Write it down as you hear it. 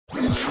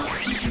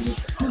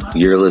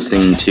You're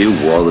listening to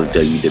World of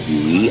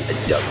WWE, a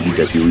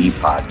WWE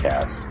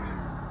podcast.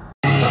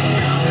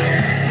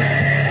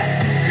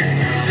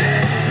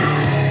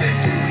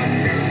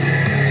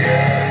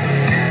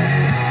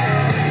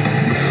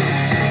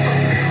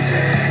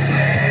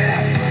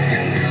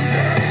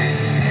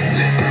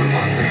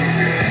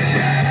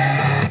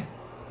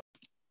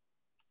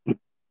 Hey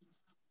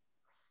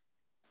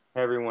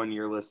everyone,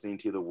 you're listening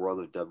to the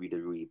World of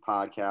WWE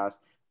podcast.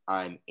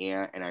 I'm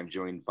Ant, and I'm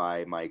joined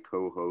by my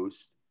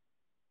co-host.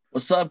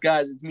 What's up,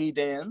 guys? It's me,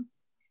 Dan.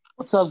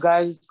 What's up,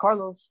 guys? It's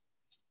Carlos.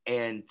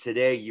 And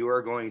today you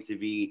are going to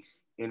be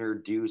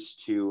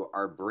introduced to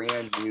our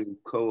brand new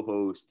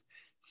co-host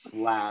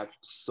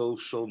 /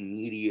 social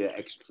media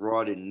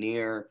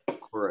extraordinaire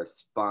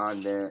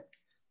correspondent.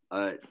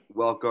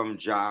 Welcome,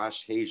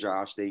 Josh. Hey,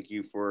 Josh. Thank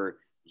you for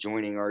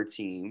joining our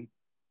team.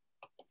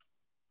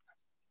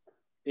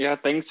 Yeah,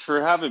 thanks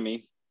for having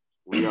me.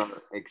 We are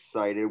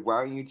excited.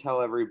 Why don't you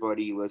tell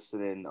everybody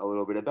listening a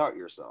little bit about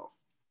yourself?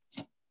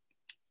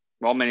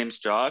 Well, my name's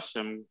Josh.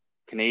 I'm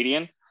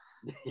Canadian,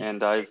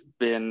 and I've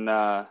been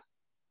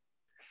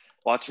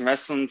watching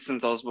wrestling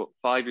since I was about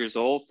 5 years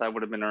old. I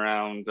would have been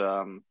around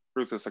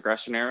Ruthless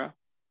Aggression era.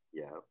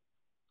 Yeah.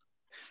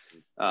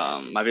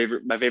 My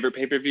favorite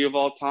pay-per-view of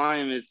all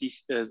time is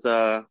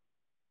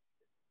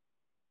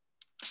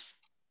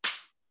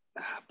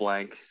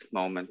blank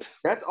moment.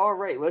 That's all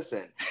right.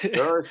 Listen,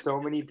 there are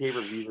so many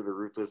pay-per-views of the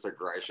Ruthless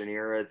Aggression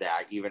era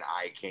that even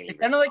I can't It's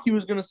even. kind of like he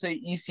was going to say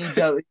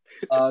ECW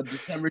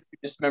December to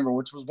Dismember,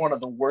 which was one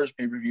of the worst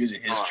pay-per-views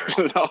in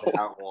history. No.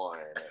 That one.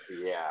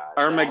 Yeah.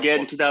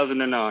 Armageddon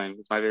 2009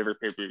 is my favorite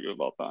pay-per-view of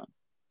all time.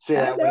 Say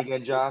that one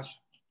again, Josh.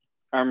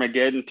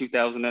 Armageddon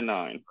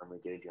 2009.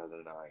 Armageddon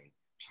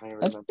 2009.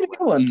 That's a pretty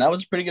good one. That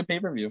was a pretty good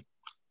pay-per-view.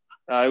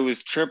 It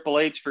was Triple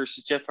H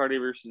versus Jeff Hardy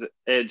versus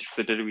Edge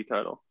for the WWE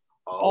title.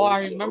 Oh,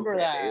 I remember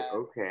that.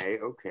 Okay.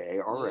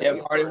 All right. Jeff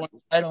Hardy won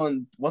the title,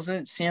 and wasn't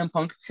it CM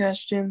Punk who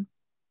cashed in?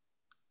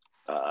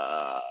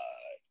 I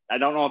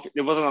don't know if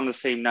it wasn't on the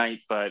same night,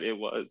 but it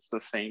was the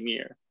same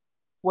year.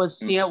 Was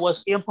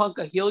CM Punk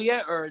a heel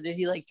yet, or did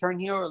he like turn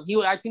heel?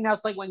 I think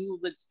that's like when he was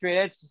with Straight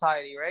Edge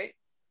Society, right?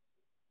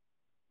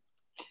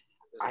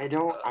 I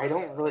don't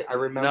really. I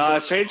remember. No,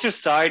 Straight Edge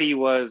Society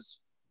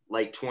was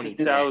like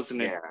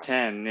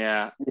 2010.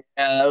 Yeah.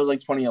 Yeah, that was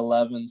like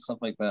 2011, stuff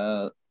like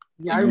that.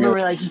 Yeah, I remember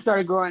like he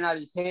started growing out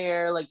his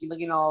hair, like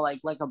looking all like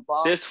a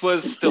bum. This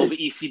was still the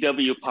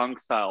ECW Punk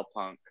style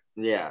Punk.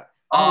 Yeah.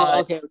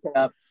 Okay.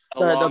 The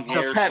long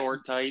hair,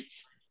 short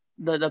tights.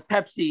 The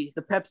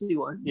Pepsi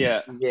one. Yeah.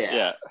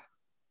 Yeah.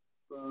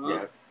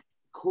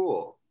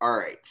 Cool. All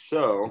right.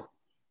 So,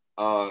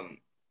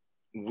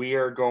 we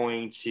are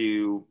going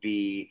to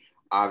be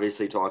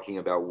obviously talking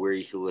about where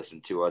you can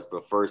listen to us,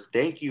 but first,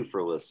 thank you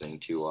for listening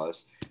to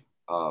us.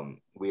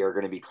 We are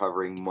going to be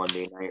covering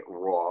Monday Night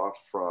Raw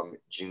from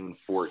June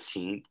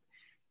 14th,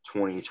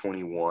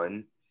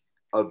 2021.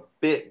 A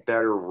bit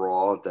better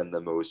Raw than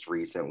the most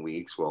recent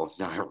weeks. Well,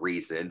 not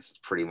recent. It's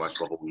pretty much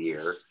the whole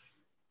year.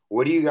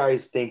 What do you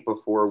guys think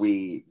before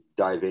we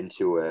dive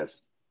into it?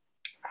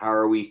 How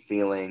are we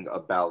feeling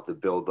about the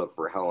build-up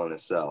for Hell in a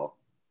Cell?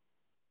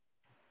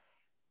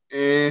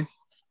 Could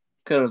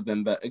have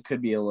been better. It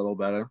could be a little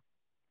better.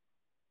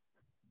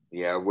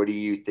 Yeah, what do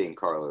you think,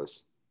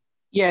 Carlos?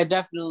 Yeah,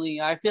 definitely.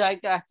 I feel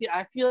like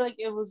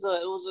it was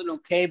an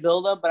okay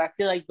build up, but I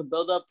feel like the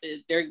build up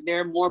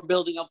they're more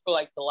building up for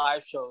like the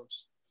live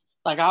shows.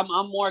 Like I'm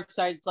more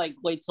excited to like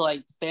wait till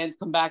like the fans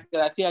come back.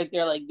 But I feel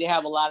like they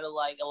have a lot of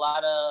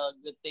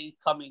good things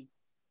coming.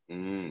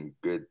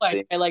 Good.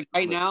 Like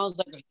right now is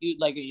like a huge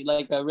like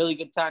a really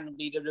good time to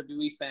be a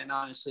WWE fan,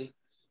 honestly,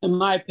 in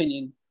my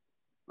opinion.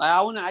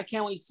 Like I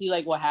can't wait to see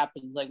like what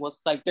happens. Like what's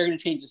like they're gonna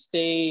change the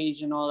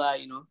stage and all that,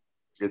 you know.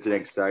 It's an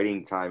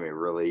exciting time. It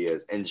really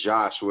is. And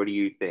Josh, what do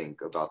you think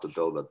about the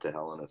build-up to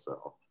Hell in a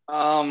Cell?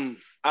 I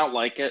don't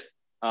like it.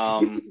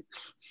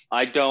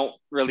 I don't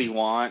really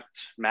want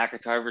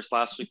McIntyre versus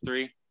Lashley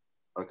 3.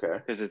 Okay.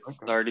 Because it's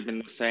already been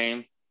the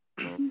same.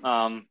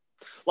 A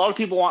lot of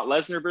people want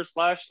Lesnar versus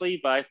Lashley,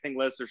 but I think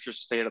Lesnar should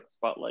stay at the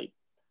spotlight.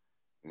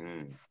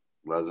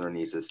 Lesnar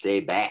needs to stay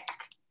back,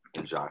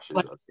 in Josh's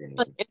opinion.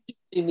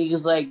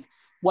 Because like,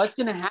 what's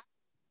gonna happen?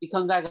 He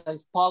comes back,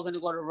 is Paul going to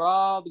go to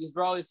Raw? Because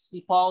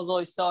Paul's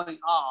always telling,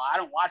 I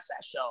don't watch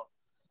that show.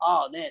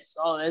 This.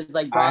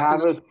 Like Brock. I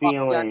have a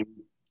feeling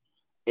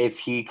if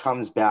he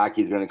comes back,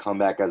 he's going to come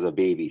back as a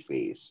baby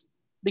face.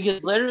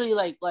 Because literally,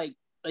 like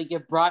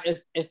if Brock,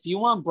 if you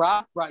want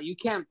Brock, you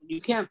can't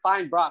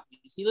find Brock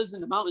because he lives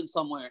in the mountains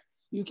somewhere.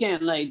 You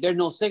can't there's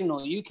no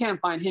signal. You can't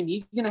find him.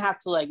 He's gonna have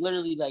to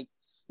literally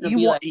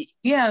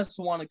he has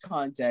to want to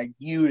contact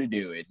you to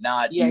do it,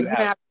 not you. Yeah, he's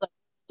gonna have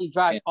to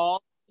drive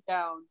all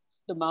down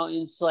the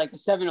mountains to like a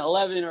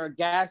 7-Eleven or a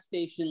gas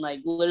station,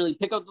 like literally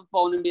pick up the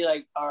phone and be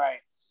like, all right,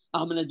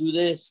 I'm gonna do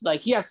this. Like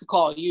he has to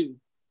call you.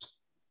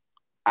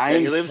 I Yeah,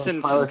 am, he lives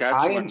in Carlos, I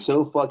Saskatchewan. am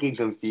so fucking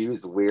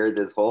confused where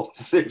this whole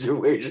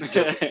situation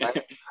goes.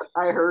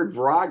 I heard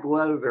Brock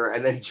Lesnar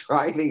and then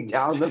driving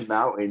down the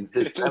mountains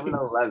to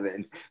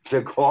 7-Eleven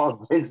to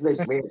call Vince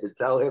McMahon to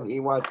tell him he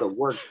wants to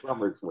work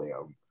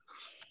SummerSlam.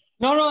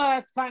 No,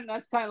 that's kind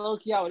of low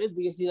key how it is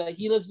because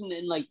he lives in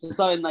like the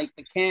southern like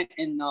the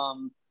Canton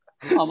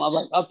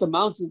like up the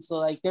mountain, so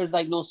like there's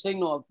like no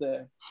signal up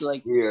there. So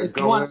like Yeah, if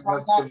you want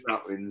going to up the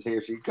mountains,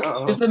 here she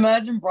comes. Just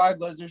imagine Brock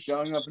Lesnar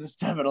showing up in a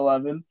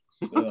 7-Eleven.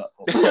 Let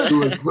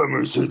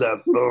me see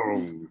that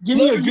phone. Give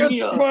me a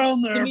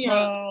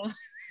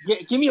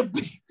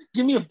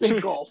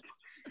big gulp.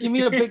 Give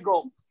me a big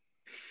gulp.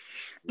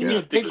 Give me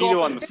a big Taquito gulp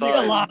on and the give me a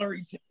side.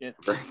 lottery ticket.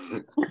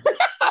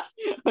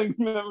 I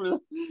remember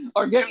that.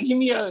 Or give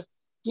me a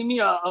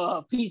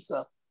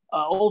pizza,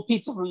 old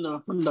pizza from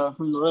the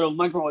little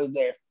microwave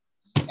there,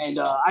 and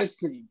ice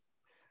cream.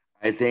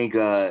 I think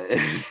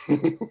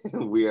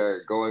we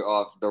are going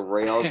off the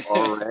rails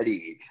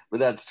already, but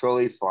that's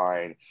totally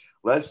fine.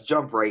 Let's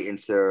jump right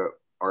into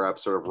our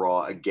episode of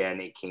Raw. Again,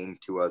 it came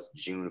to us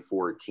June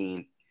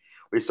 14th.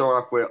 We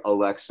start off with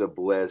Alexa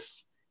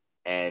Bliss,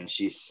 and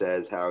she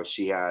says how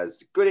she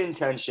has good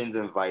intentions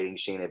inviting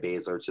Shayna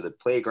Baszler to the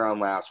playground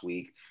last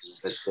week,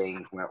 but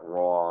things went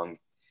wrong.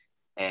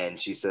 And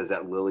she says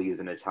that Lily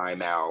is in a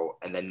timeout,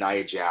 and then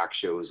Nia Jax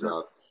shows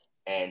up.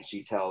 And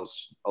she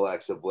tells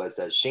Alexa Bliss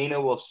that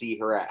Shayna will see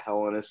her at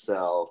Hell in a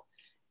Cell.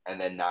 And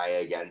then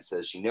Nia again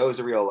says she knows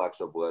the real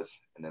Alexa Bliss.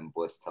 And then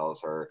Bliss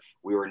tells her,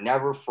 we were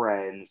never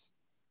friends.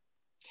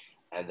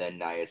 And then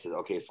Nia says,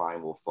 okay,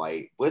 fine, we'll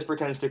fight. Bliss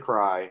pretends to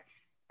cry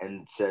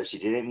and says she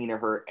didn't mean to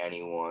hurt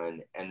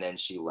anyone. And then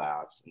she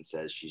laughs and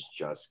says she's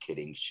just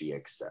kidding. She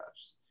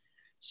accepts.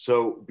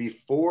 So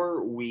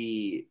before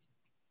we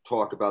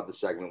talk about the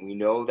segment, we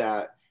know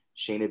that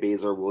Shayna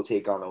Baszler will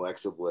take on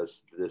Alexa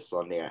Bliss this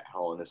Sunday at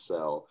Hell in a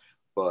Cell,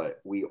 but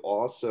we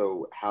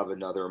also have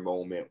another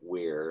moment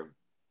where,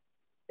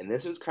 and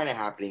this was kind of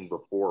happening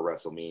before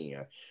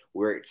WrestleMania,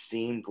 where it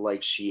seemed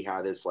like she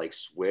had this like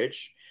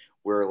switch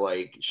where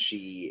like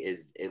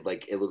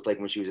it looked like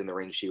when she was in the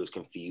ring she was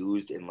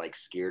confused and like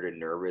scared and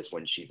nervous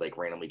when she like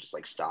randomly just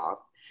like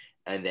stopped,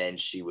 and then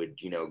she would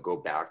go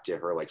back to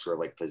her like sort of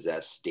like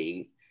possessed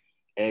state.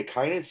 And it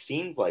kind of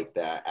seemed like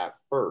that at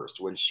first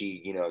when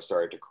she,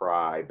 started to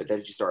cry, but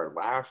then she started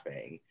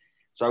laughing.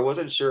 So I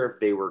wasn't sure if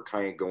they were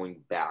kind of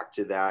going back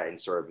to that and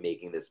sort of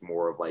making this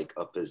more of like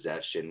a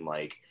possession,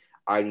 like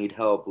I need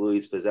help,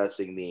 Lily's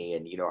possessing me,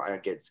 and I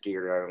get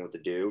scared, I don't know what to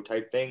do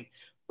type thing.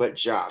 But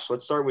Josh,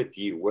 let's start with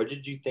you. What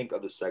did you think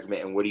of the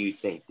segment, and what do you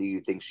think? Do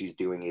you think she's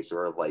doing a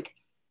sort of like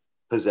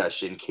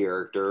possession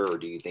character, or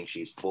do you think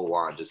she's full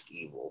on just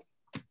evil?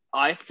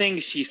 I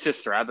think she's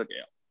Sister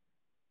Abigail.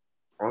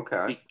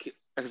 Okay.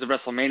 Because of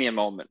WrestleMania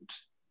moment,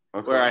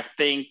 Okay. where I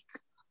think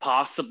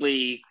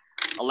possibly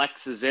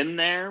Alexa's in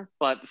there,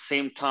 but at the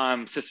same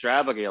time, Sister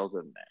Abigail's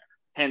in there.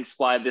 Hence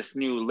why this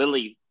new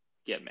Lily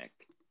gimmick.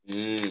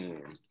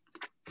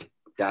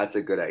 That's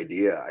a good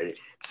idea.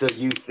 So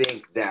you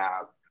think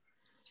that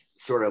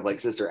sort of like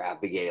Sister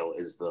Abigail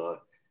is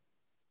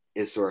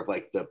sort of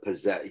like the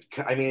possess.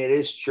 I mean, it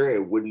is true.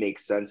 It would make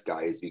sense,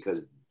 guys,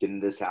 because didn't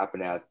this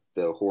happen at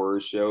the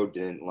horror show?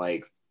 Didn't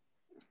like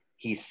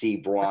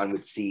Braun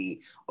would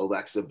see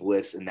Alexa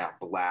Bliss in that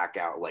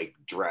blackout like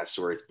dress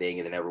or thing,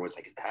 and then everyone's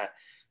like,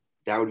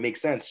 that would make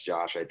sense,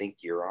 Josh. I think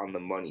you're on the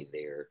money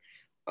there.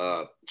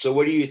 So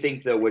what do you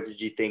think though? What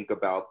did you think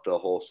about the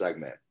whole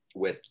segment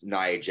with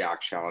Nia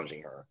Jax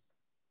challenging her?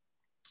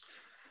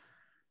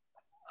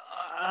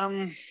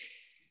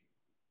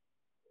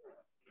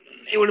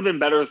 It would have been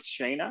better with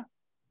Shayna.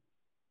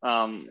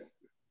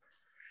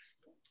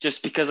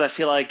 Just because I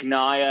feel like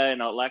Nia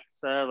and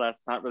Alexa,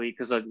 that's not really,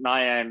 because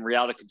Nia and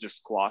reality could just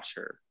squash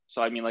her.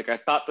 So, I mean, like, I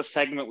thought the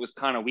segment was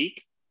kind of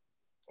weak.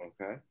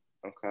 Okay.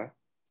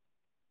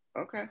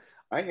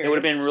 I hear it would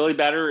have been really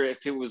better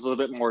if it was a little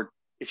bit more,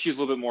 if she was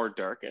a little bit more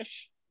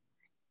darkish.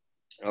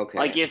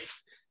 Okay.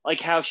 Like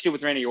how she did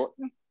with Randy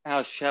Orton,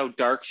 how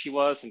dark she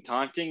was and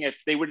taunting. If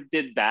they would have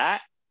did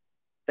that,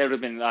 would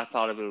have been, I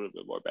thought it would have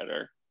been more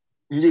better.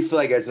 You feel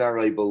like it's not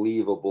really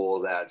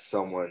believable that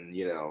someone,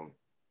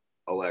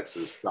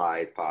 Alexa's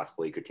size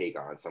possibly could take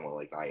on someone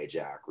like Nia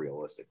Jax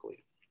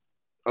realistically,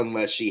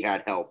 unless she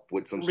had help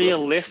with some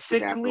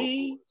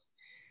realistically.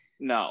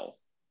 No,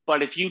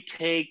 but if you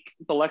take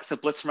Alexa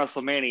Bliss from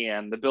WrestleMania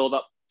and the build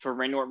up for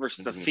Randy Orton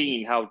versus the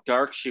Fiend, how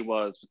dark she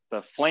was with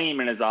the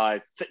flame in his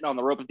eyes, sitting on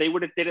the rope, if they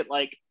would have did it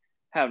like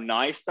how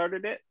Nia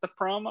started it, the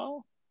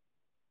promo,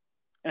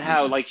 and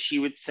how like she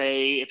would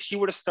say if she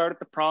would have started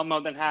the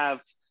promo, then have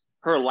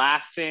her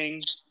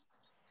laughing,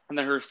 and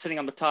then her sitting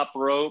on the top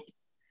rope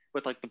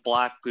with like the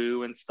black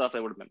goo and stuff,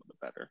 that would have been a little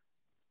bit better.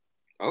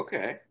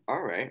 Okay.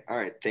 All right.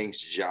 Thanks,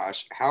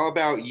 Josh. How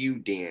about you,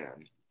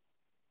 Dan?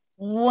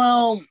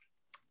 Well,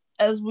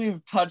 as we've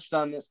touched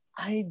on this,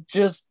 I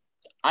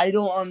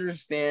don't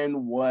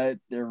understand what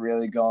they're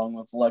really going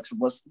with Alexa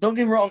Bliss. Don't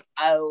get me wrong,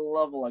 I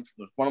love Alexa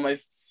Bliss. One of my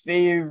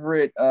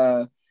favorite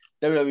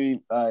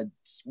WWE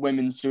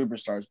women's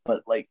superstars,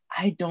 but like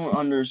I don't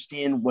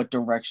understand what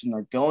direction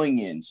they're going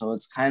in. So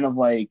it's kind of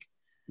like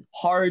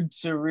hard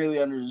to really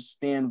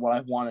understand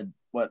what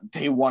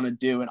they want to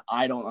do, and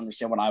I don't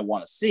understand what I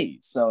want to see.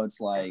 So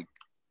it's like,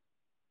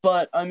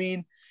 but I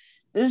mean,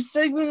 this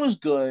segment was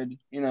good,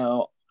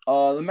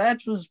 the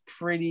match was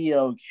pretty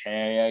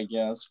okay, I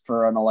guess,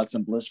 for an Alexa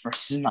Bliss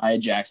versus Nia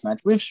Jax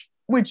match, which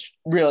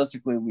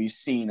realistically we've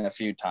seen a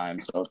few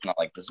times. So it's not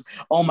like this,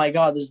 oh my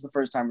God, this is the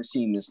first time we're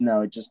seeing this.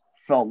 No, it just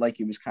felt like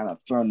it was kind of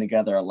thrown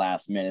together at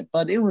last minute,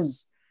 but it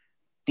was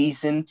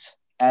decent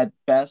at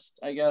best,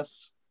 I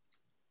guess.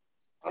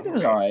 It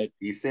was all right.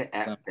 Decent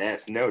at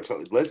best. No,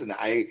 totally. Listen,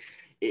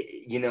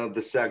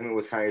 the segment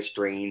was kind of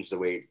strange the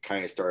way it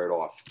kind of started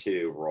off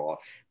too, Raw.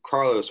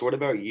 Carlos, what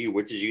about you?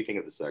 What did you think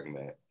of the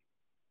segment?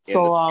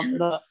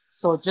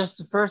 So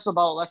just first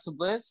about Alexa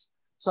Bliss.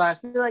 So I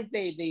feel like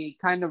they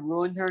kind of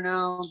ruined her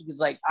now because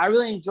like I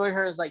really enjoy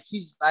her as like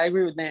I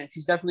agree with Dan.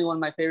 She's definitely one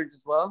of my favorites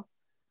as well.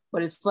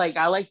 But it's like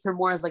I liked her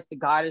more as like the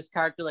goddess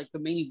character, like the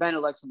main event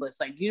Alexa Bliss.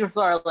 Like you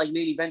saw her like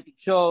main eventing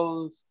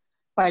shows,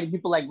 fighting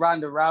people like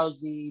Ronda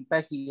Rousey,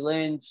 Becky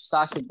Lynch,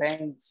 Sasha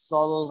Banks,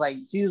 all those like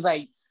she was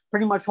like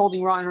pretty much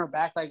holding Raw in her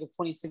back like in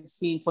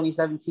 2016,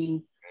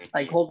 2017,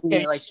 like holding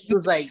it like she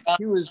was right.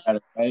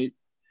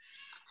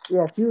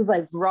 Yeah, she was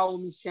like Raw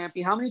Women's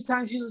Champion. How many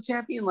times she was a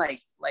champion?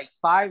 Like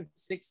 5,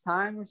 6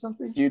 times or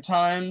something? A few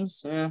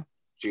times, yeah.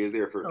 She was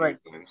there for a few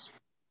times.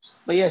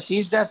 But yeah,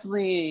 she's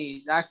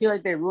definitely, I feel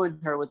like they ruined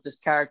her with this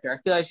character. I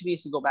feel like she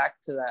needs to go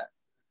back to that.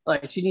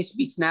 Like she needs to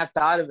be snapped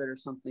out of it or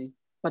something.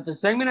 But the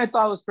segment I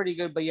thought was pretty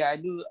good. But yeah,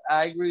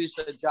 I agree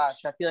with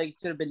Josh. I feel like it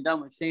should have been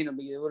done with Shayna,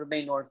 but it would have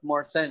made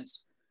more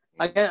sense.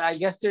 I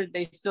guess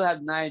they still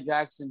have Nia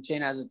Jax and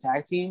Shayna as a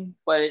tag team,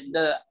 but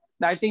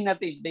I think that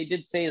they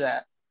did say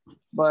that.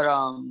 But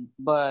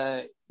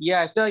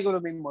yeah, I feel like it would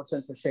have made more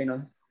sense for Shayna.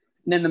 And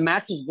then the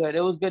match was good.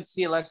 It was good to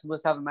see Alexa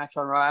Bliss have a match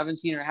on Raw. I haven't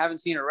seen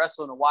her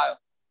wrestle in a while.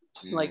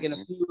 Like in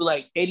a few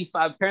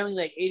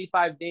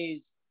 85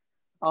 days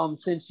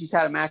since she's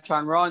had a match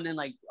on Raw, and then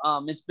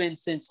it's been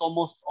since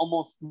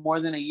almost more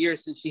than a year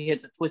since she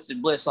hit the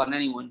Twisted Bliss on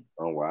anyone.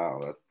 Oh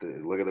wow,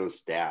 look at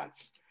those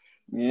stats.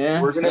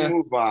 Yeah, we're gonna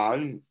move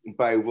on,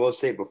 but I will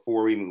say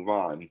before we move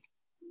on,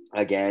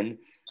 again,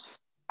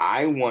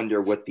 I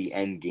wonder what the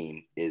end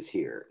game is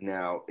here.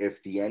 Now,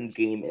 if the end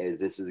game is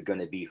this is going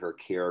to be her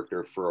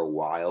character for a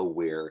while,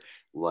 where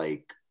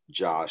like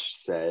Josh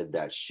said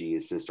that she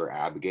is Sister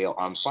Abigail,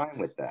 I'm fine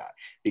with that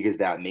because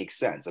that makes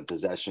sense. A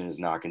possession is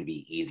not going to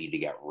be easy to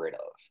get rid of.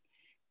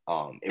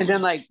 And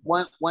then like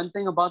one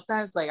thing about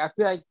that is like I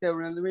feel like the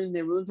reason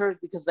they ruined her is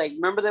because like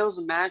remember there was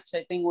a match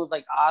I think with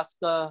like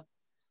Asuka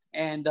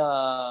and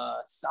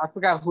I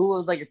forgot who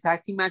was like a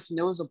tag team match, and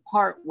there was a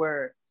part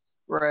where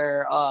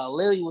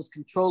Lily was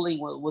controlling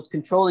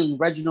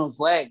Reginald's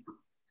leg.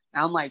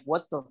 And I'm like,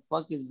 what the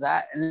fuck is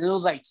that? And it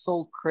was like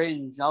so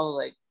cringe. I was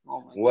like,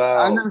 oh my god.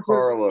 Well,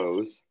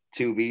 Carlos,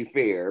 to be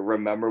fair,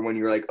 remember when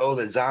you were like, oh,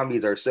 the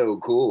zombies are so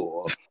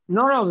cool.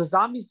 No, the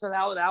zombies for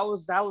that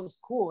was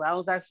cool. That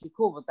was actually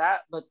cool. But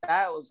that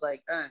was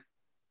like,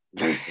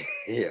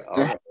 Yeah,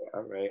 all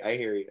right. I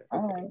hear you.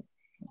 Okay.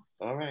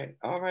 All right.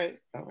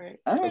 Okay.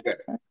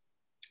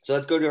 So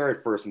let's go to our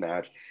first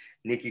match.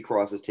 Nikki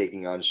Cross is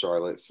taking on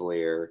Charlotte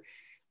Flair.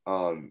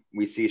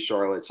 We see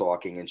Charlotte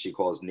talking, and she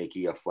calls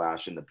Nikki a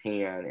flash in the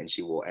pan, and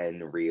she will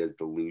end Rhea's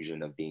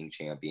delusion of being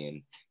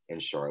champion in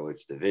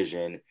Charlotte's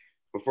division.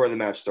 Before the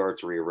match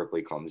starts, Rhea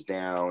Ripley comes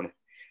down.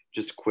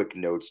 Just quick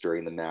notes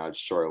during the match.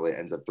 Charlotte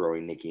ends up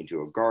throwing Nikki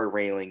into a guard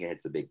railing and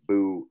hits a big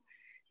boot.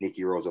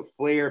 Nikki rolls a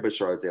Flair, but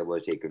Charlotte's able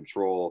to take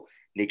control.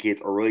 Nikki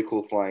hits a really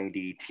cool flying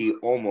DT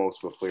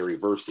almost, but Flair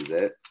reverses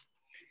it.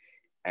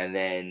 And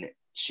then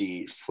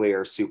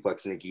Flair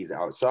suplexes Nikki's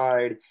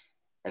outside,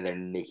 and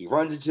then Nikki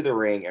runs into the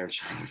ring, and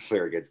Charlotte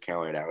Flair gets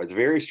counted out. It's a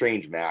very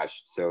strange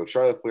match. So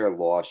Charlotte Flair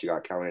lost. She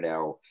got counted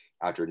out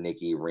after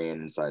Nikki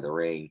ran inside the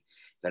ring.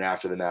 Then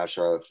after the match,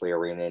 Charlotte Flair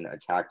ran in,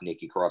 attacked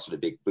Nikki Cross with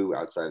a big boot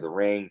outside the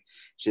ring.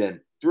 She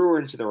then threw her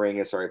into the ring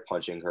and started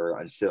punching her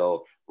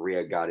until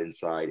Rhea got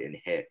inside and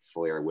hit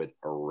Flair with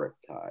a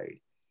riptide.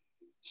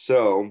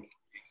 So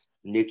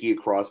Nikki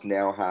Cross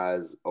now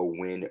has a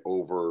win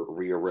over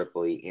Rhea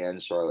Ripley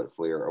and Charlotte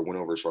Flair, a win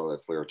over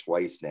Charlotte Flair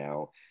twice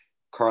now.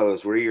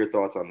 Carlos, what are your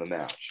thoughts on the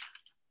match?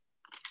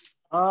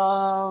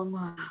 I'm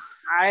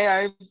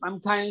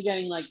kind of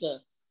getting like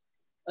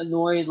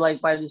annoyed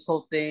like by this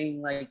whole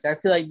thing. Like I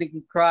feel like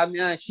Nikki Cross, I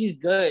mean, she's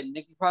good.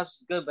 Nikki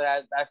Cross is good, but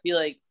I feel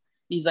like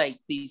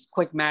these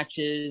quick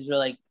matches or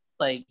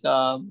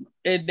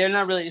they're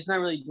not really. It's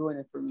not really doing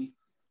it for me.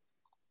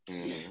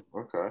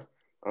 Okay.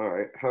 All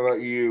right. How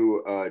about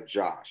you,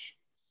 Josh?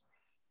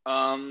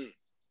 I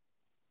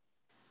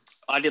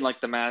didn't like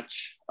the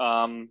match.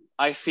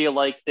 I feel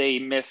like they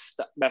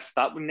messed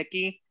up with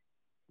Nikki.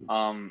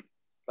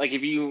 Like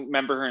if you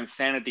remember her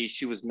Insanity,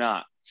 she was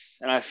nuts,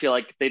 and I feel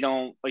like they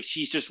don't like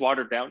she's just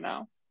watered down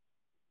now.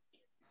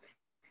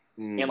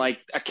 And like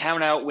a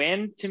count out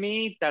win to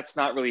me, that's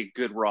not really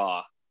good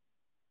Raw.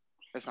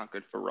 That's not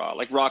good for Raw.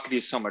 Like Raw could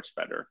do so much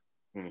better.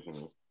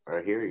 Mm-hmm.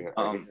 I hear you.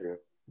 I hear you.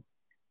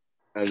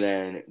 And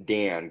then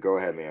Dan, go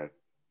ahead, man.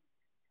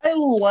 I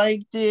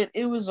liked it.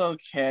 It was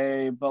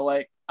okay, but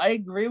like I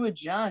agree with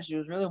Josh. It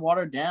was really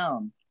watered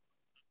down.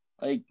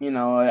 Like,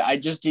 I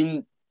just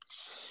didn't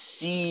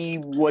see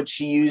what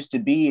she used to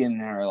be in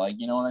there. Like,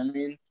 you know what I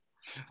mean?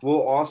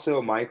 Well,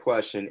 also my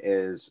question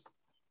is,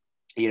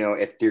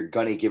 if they're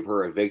gonna give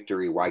her a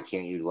victory, why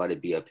can't you let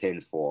it be a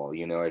pinfall?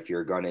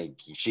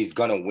 If she's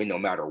gonna win no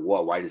matter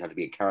what. Why does it have to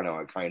be a count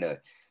out? It kind of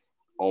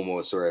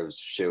almost sort of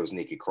shows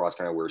Nikki Cross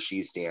kind of where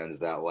she stands.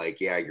 That like,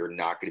 yeah, you're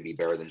not gonna be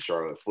better than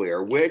Charlotte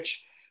Flair.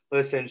 Which,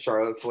 listen,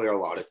 Charlotte Flair, a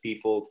lot of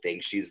people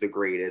think she's the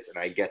greatest, and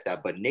I get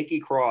that. But Nikki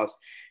Cross,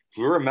 if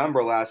you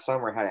remember last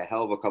summer, had a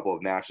hell of a couple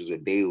of matches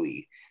with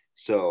Bayley.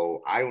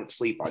 So I don't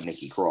sleep on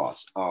Nikki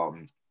Cross.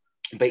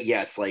 But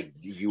yes, like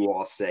you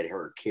all said,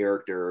 her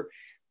character,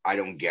 I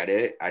don't get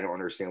it. I don't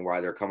understand why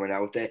they're coming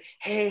out with that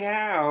 "Hey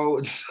Now"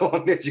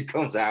 song that she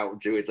comes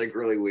out to. It's like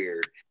really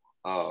weird.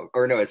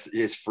 Or no,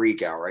 it's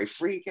Freak Out, right?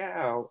 Freak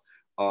Out.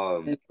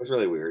 It's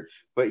really weird.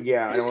 But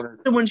yeah, I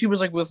don't. When she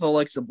was like with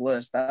Alexa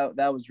Bliss,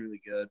 that was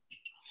really good.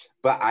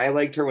 But I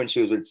liked her when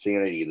she was with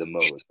Sanity the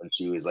most. When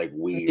she was like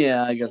weird.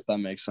 Yeah, I guess that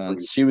makes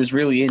sense. She was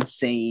really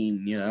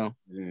insane,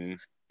 Mm-hmm.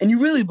 And you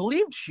really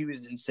believed she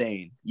was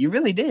insane. You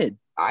really did.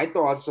 I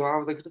thought so. I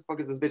was like, what the fuck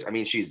is this bitch? I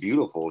mean, she's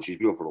beautiful. She's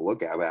beautiful to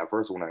look at. But at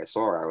first, when I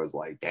saw her, I was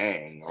like,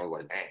 dang.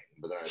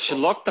 But then she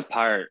looked the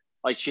part.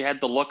 Like, she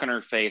had the look on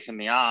her face and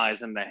the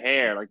eyes and the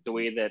hair, like the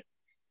way that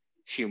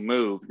she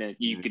moved. And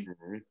you could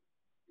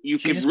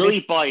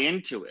really buy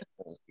into it.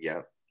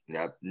 Yep.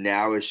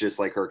 Now it's just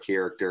like her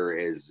character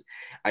is.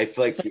 I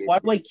feel like why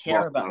do I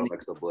care about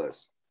Alexa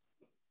Bliss?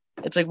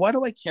 It's like, why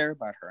do I care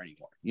about her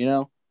anymore?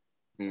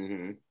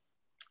 Mm-hmm.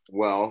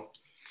 Well,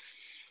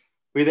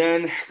 we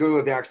then go to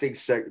a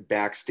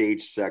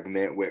backstage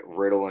segment with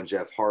Riddle and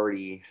Jeff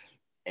Hardy,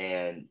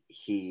 and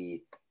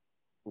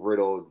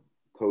Riddle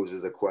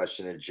poses a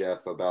question to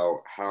Jeff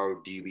about how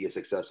do you be a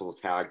successful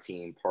tag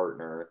team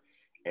partner,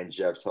 and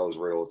Jeff tells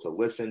Riddle to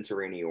listen to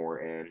Randy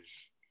Orton.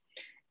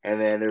 And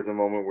then there's a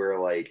moment where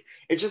like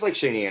it's just like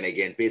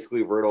shenanigans.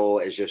 Basically, Riddle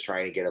is just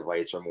trying to get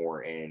advice from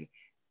Orton,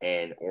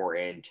 and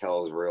Orton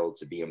tells Riddle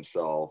to be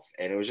himself,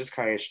 and it was just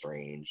kind of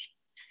strange.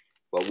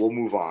 But we'll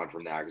move on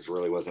from that because there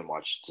really wasn't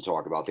much to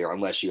talk about there,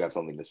 unless you have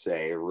something to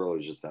say. It really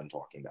was just them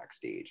talking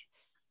backstage.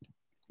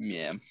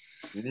 Yeah.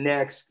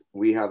 Next,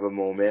 we have a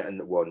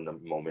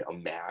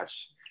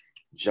match.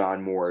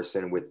 John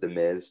Morrison with The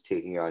Miz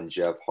taking on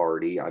Jeff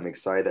Hardy. I'm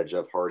excited that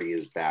Jeff Hardy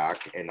is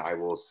back, and I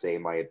will say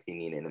my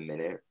opinion in a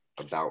minute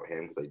about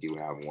him because I do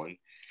have one.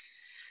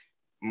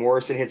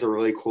 Morrison hits a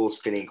really cool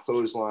spinning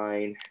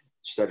clothesline.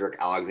 Cedric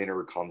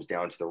Alexander comes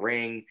down to the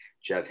ring.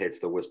 Jeff hits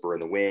the Whisper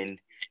in the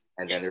Wind.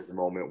 And then there's a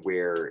moment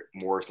where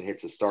Morrison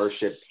hits the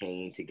Starship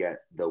Pain to get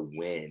the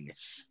win.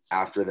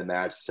 After the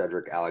match,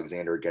 Cedric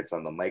Alexander gets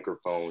on the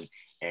microphone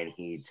and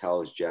he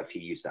tells Jeff he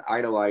used to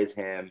idolize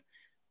him.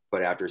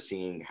 But after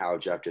seeing how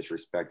Jeff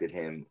disrespected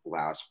him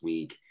last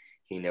week,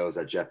 he knows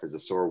that Jeff is a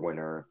sore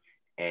winner,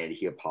 and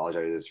he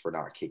apologizes for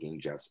not kicking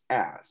Jeff's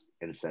ass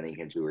and sending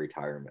him to a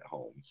retirement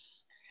home.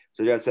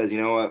 So Jeff says, you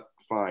know what?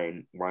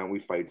 Fine. Why don't we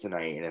fight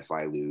tonight? And if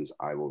I lose,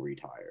 I will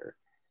retire.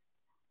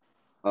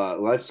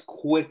 Let's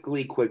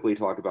quickly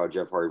talk about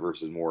Jeff Hardy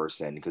versus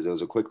Morrison because it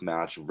was a quick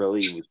match.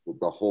 Really,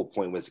 the whole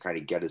point was to kind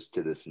of get us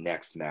to this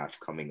next match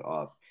coming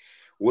up.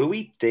 What do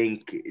we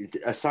think,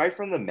 aside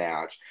from the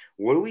match,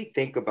 what do we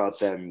think about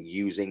them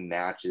using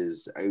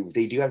matches?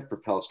 They do have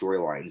propel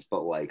storylines,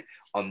 but like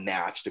a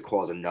match to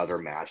cause another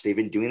match. They've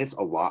been doing this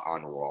a lot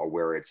on Raw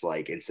where it's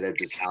like instead of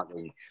just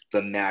having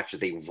the match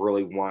that they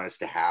really want us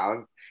to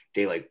have,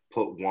 they like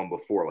put one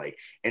before like,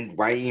 and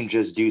why didn't you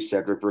just do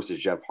Cedric versus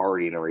Jeff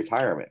Hardy in a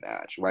retirement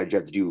match? Why did you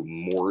have to do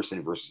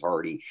Morrison versus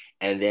Hardy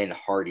and then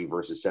Hardy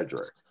versus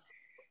Cedric?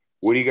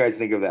 What do you guys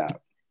think of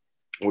that?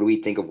 What do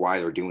we think of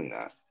why they're doing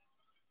that?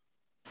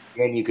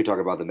 And you could talk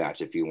about the match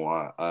if you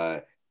want.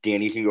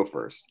 Dan, you can go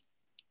first.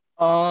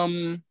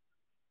 I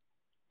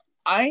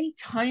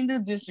kind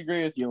of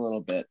disagree with you a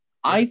little bit.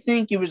 I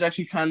think it was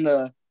actually kind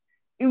of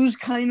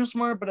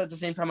smart, but at the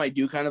same time, I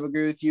do kind of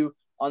agree with you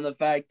on the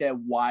fact that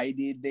why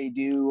did they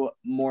do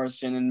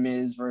Morrison and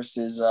Miz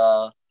versus,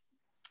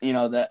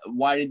 that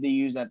why did they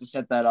use that to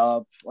set that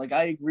up? Like,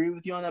 I agree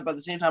with you on that, but at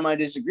the same time, I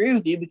disagree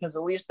with you because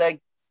at least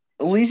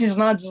it's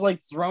not just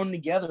like thrown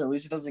together. At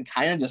least it doesn't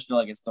kind of just feel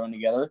like it's thrown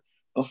together.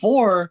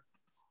 Before,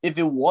 if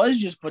it was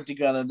just put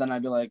together, then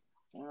I'd be like,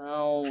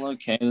 well,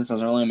 okay, this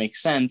doesn't really make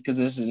sense because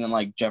this isn't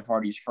like Jeff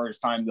Hardy's first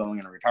time going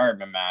in a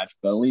retirement match,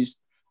 but at least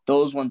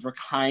those ones were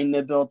kind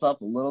of built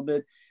up a little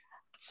bit.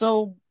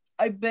 So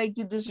I beg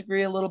to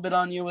disagree a little bit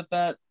on you with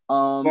that.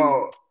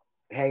 Well,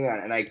 hang on,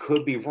 and I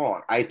could be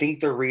wrong. I think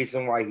the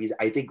reason why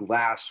I think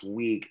last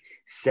week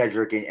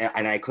Cedric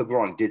and I could be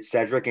wrong. Did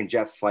Cedric and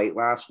Jeff fight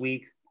last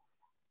week?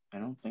 I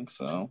don't think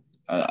so.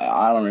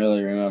 I don't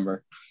really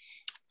remember.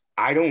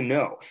 I don't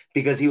know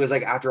because he was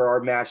like, after our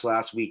match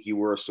last week, you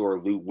were a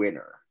sore loot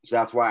winner. So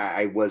that's why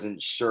I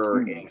wasn't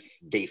sure if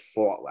they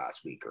fought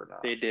last week or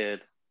not. They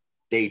did.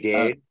 They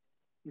did?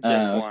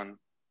 Jeff won.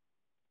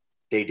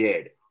 They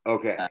did.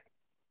 Okay.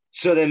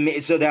 So then,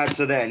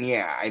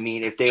 yeah. I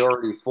mean, if they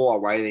already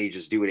fought, why didn't they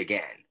just do it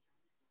again?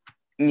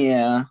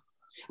 Yeah.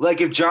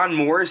 Like if John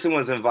Morrison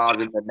was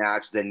involved in the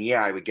match, then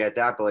yeah, I would get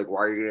that. But like,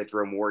 why are you going to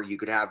throw more? You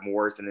could have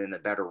Morrison in a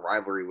better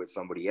rivalry with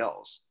somebody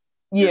else.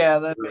 Yeah,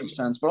 that makes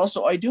sense. But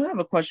also, I do have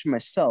a question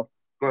myself.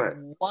 Go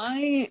ahead.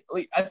 Why?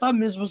 Like, I thought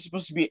Miz was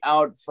supposed to be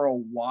out for a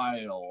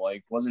while.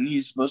 Like, wasn't he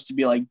supposed to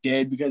be like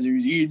dead because he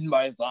was eaten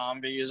by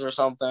zombies or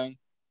something?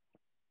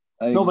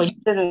 Like, No, but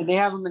they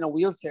have him in a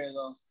wheelchair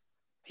though.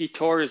 He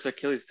tore his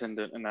Achilles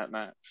tendon in that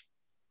match.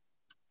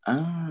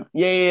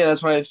 yeah,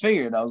 that's what I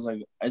figured. I was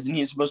like, isn't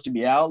he supposed to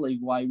be out? Like,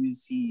 why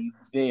was he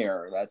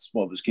there? That's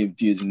what was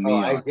confusing me.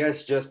 I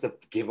guess just to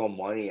give him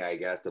money, I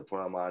guess, to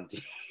put him on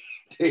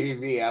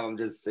TV, have him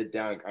just sit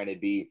down and kind of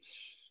be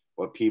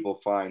what people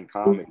find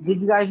comic.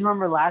 Did you guys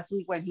remember last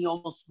week when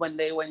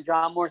when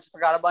John Morrison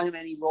forgot about him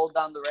and he rolled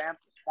down the ramp?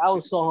 That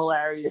was so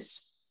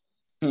hilarious.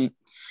 He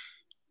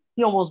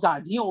almost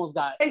got killed,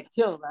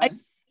 man.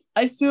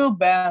 I feel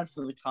bad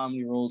for the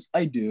comedy roles.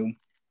 I do.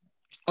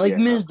 Like, yeah.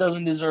 Miz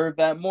doesn't deserve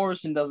that.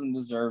 Morrison doesn't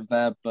deserve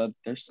that, but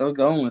they're still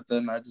going with it,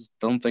 and I just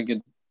don't think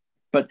it.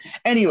 But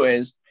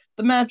anyways,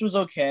 the match was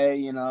okay.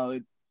 You know,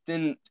 it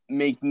didn't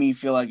make me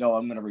feel like, oh,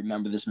 I'm going to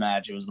remember this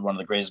match. It was one of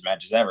the greatest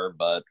matches ever,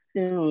 but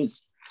it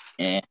was,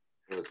 It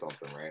was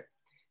something, right?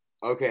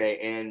 Okay,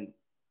 and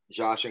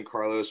Josh and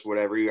Carlos,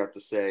 whatever you have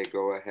to say,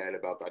 go ahead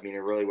about that. I mean,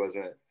 it really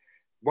wasn't.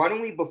 Why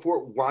don't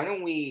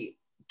we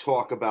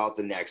talk about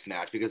the next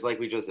match, because like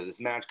we just said, this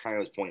match kind of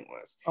was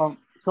pointless.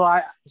 So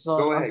ahead,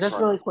 just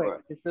really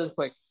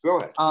quick. Go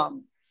ahead.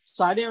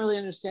 So I didn't really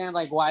understand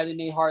like why they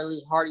made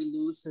Hardy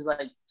lose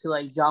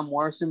to John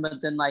Morrison, but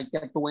then like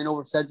get the win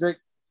over Cedric.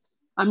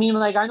 I mean,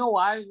 like I know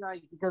why,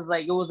 like because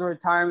like it was a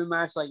retirement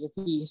match. Like if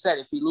he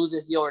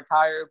loses, he'll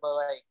retire. But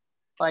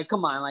like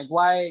come on, like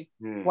why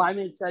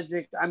make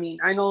Cedric? I mean,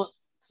 I know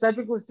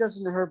Cedric was just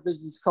in the Hurt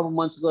Business a couple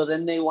months ago.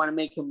 Then they want to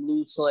make him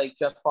lose to like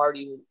Jeff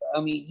Hardy.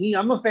 I mean,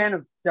 I'm a fan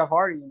of Jeff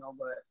Hardy,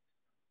 but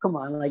come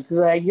on, like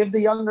give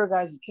the younger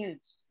guys a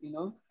chance,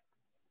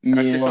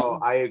 Actually, so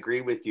I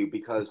agree with you,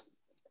 because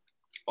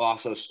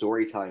also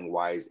storytelling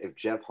wise, if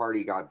Jeff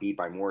Hardy got beat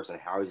by Morrison,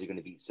 how is he going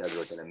to beat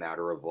Cedric in a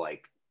matter of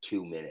like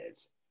 2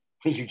 minutes?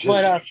 He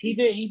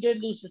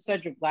did lose to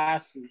Cedric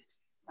last week.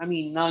 I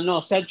mean,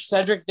 no,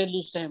 Cedric did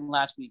lose to him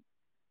last week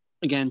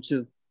again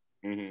too.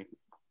 Mm-hmm.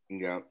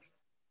 Yeah.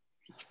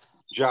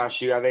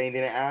 Josh, you have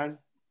anything to add?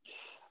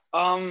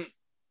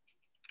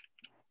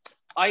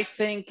 I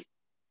think,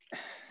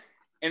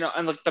 and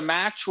like the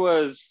match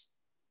was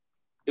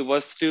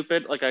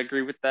stupid. Like I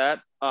agree with that.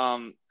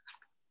 But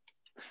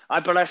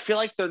I feel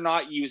like they're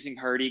not using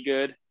Hardy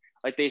good.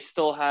 Like they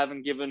still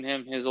haven't given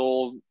him his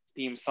old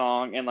theme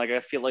song, and like I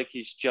feel like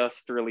he's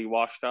just really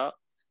washed up.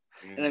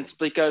 And it's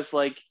because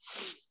like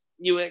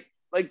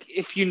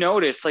if you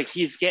notice, like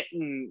he's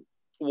getting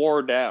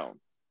wore down.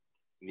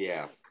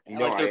 Yeah.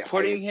 Like they're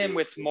putting him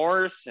with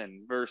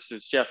Morrison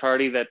versus Jeff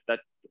Hardy. That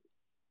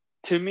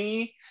to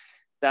me,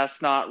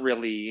 that's not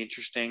really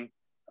interesting.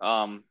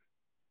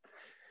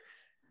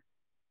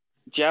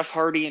 Jeff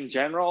Hardy in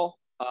general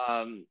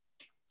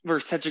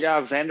versus Cedric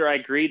Alexander, I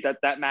agree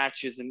that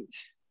match isn't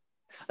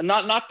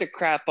not to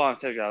crap on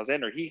Cedric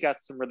Alexander. He got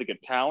some really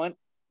good talent,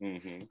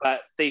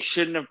 but they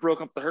shouldn't have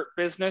broken up the Hurt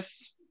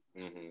Business.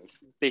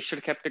 They should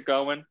have kept it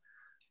going.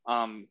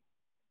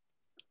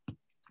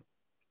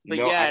 But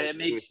it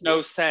makes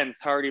no sense.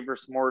 Hardy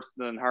versus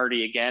Morrison and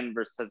Hardy again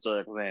versus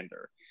Cedric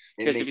Alexander.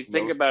 Because if you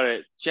think about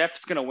it,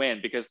 Jeff's going to win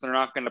because they're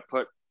not going to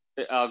put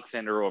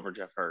Alexander over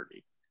Jeff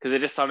Hardy because they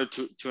just signed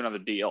to another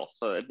deal.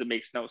 So it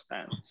makes no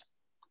sense.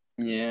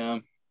 Yeah.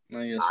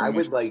 I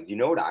would like,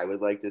 what I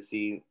would like to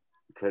see,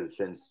 because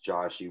since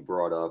Josh, you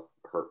brought up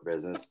Hurt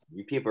Business,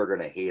 you people are going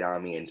to hate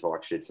on me and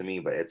talk shit to me,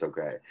 but it's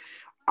okay.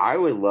 I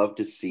would love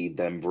to see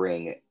them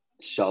bring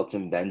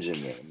Shelton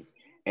Benjamin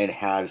and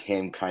have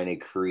him kind of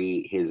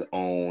create his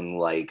own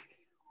like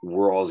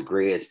world's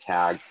greatest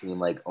tag team,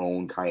 like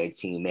own kind of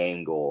team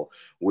angle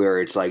where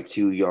it's like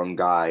two young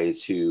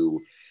guys who,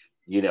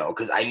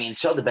 because I mean,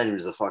 Shelton Benjamin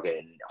is a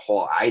fucking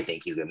Hall. I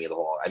think he's going to be the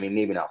Hall. I mean,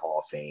 maybe not Hall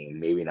of Fame,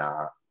 maybe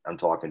not. I'm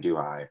talking too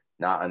high,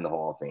 not in the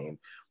Hall of Fame,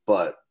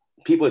 but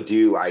people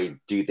I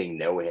do think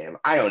know him.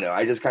 I don't know.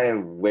 I just kind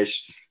of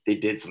wish they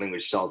did something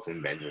with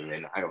Shelton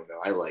Benjamin. I don't know.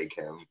 I like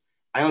him.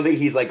 I don't think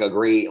he's like a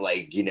great,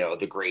 like,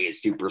 the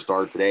greatest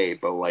superstar today,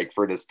 but like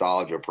for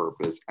nostalgia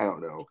purpose, I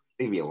don't know.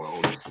 Leave me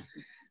alone.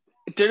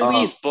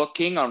 WWE's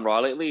booking on Raw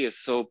lately is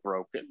so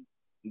broken.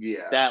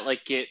 Yeah. That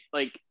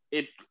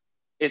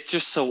it's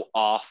just so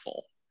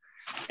awful.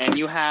 And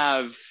you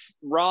have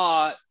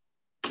Raw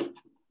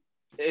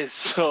is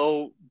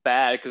so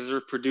bad because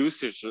their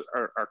producers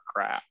are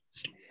crap.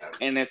 Yeah.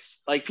 And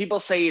it's like people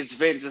say it's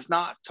Vince. It's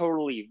not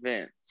totally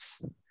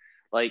Vince.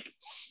 Like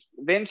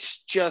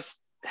Vince just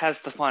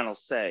has the final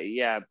say,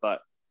 yeah, but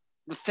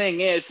the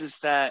thing is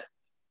that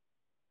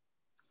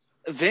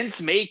Vince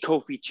made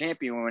Kofi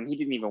champion when he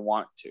didn't even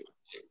want to,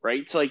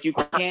 right? So like you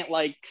can't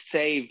like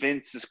say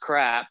Vince is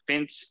crap.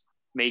 Vince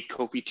made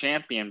Kofi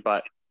champion,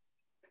 but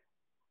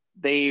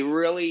they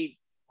really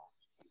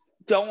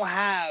don't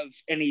have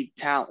any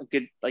talent.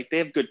 Good, like they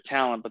have good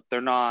talent, but they're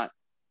not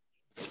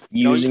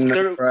using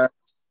they're, the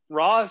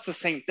Raw is the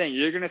same thing.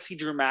 You're gonna see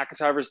Drew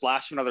McIntyre's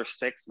last for another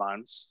 6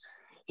 months.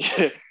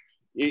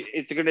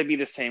 It's gonna be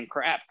the same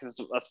crap because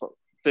that's what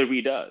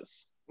WWE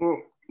does.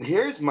 Well,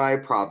 here's my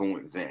problem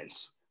with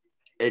Vince,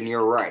 and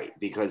you're right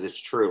because it's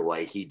true.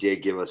 Like he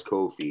did give us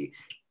Kofi,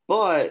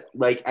 but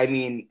like I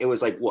mean, it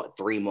was like what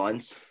 3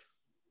 months,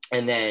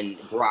 and then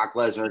Brock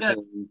Lesnar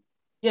came.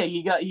 Yeah,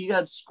 he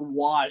got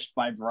squashed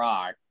by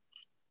Brock.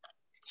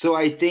 So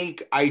I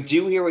think I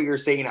do hear what you're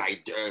saying. I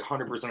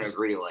 100%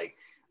 agree. Like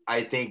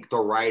I think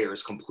the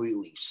writers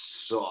completely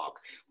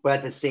suck, but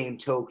at the same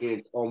token,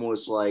 it's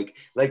almost like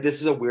this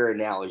is a weird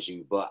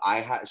analogy, but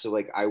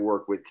I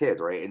work with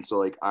kids, right? And so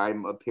like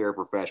I'm a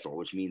paraprofessional,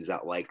 which means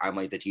that like I'm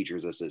like the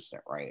teacher's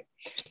assistant, right?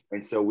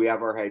 And so we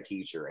have our head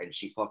teacher, and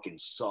she fucking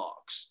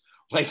sucks.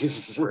 Like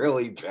it's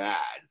really bad.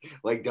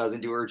 Like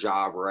doesn't do her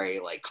job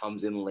right. Like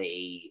comes in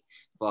late.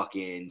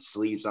 Fucking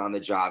sleeps on the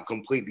job.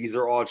 These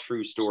are all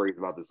true stories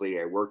about this lady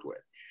I worked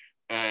with.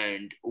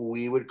 And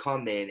we would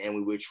come in and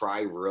we would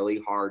try really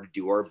hard to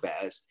do our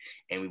best,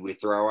 and we would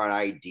throw out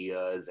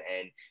ideas,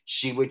 and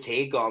she would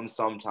take them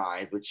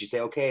sometimes, but she'd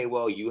say, okay,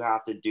 well, you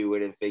have to do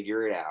it and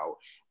figure it out.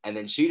 And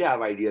then she'd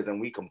have ideas and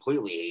we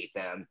completely hate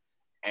them.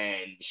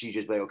 And she'd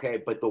just be like,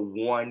 okay, but the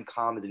one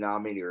common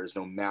denominator is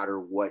no matter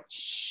what,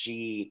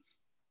 she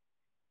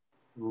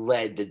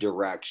led the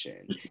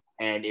direction.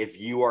 And if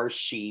you are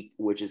sheep,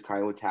 which is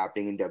kind of what's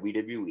happening in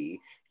WWE,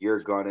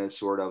 you're gonna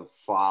sort of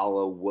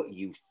follow what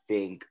you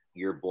think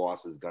your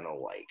boss is gonna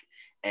like.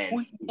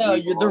 And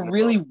they're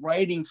really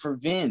writing for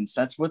Vince.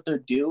 That's what they're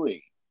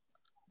doing.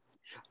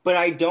 But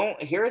I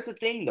don't. Here's the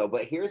thing, though.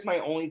 But here's my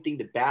only thing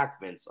to back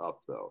Vince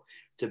up, though.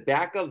 To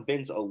back up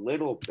Vince a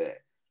little bit,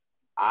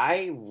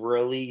 I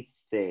really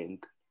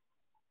think,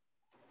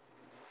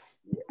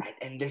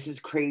 and this is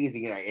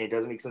crazy, and it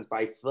doesn't make sense, but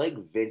I feel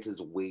like Vince is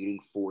waiting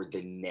for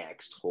the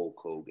next Hulk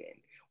Hogan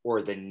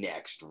or the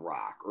next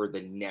Rock or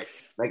the next,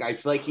 like, I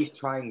feel like he's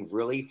trying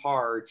really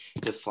hard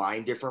to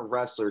find different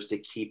wrestlers to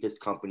keep his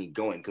company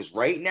going. Because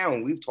right now,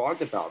 and we've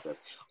talked about this,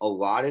 a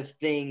lot of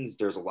things,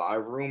 there's a lot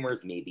of rumors,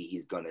 maybe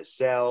he's going to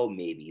sell,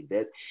 maybe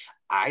this.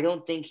 I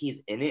don't think he's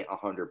in it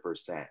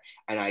 100%.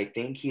 And I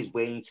think he's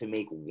waiting to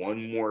make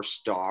one more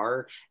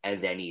star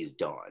and then he's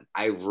done.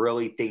 I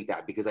really think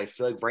that, because I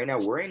feel like right now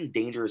we're in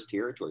dangerous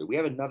territory. We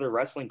have another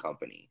wrestling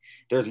company.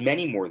 There's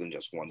many more than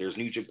just one. There's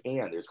New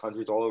Japan. There's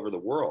countries all over the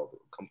world,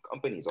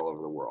 companies all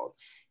over the world.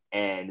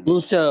 And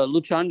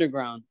Lucha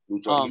Underground.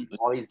 All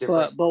these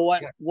different.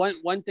 But what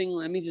one thing?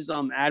 Let me just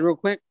add real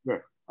quick.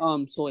 Sure.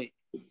 So wait,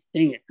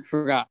 dang it, I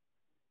forgot.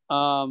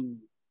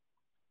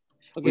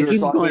 Okay, we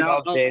were talking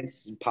about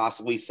Vince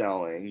possibly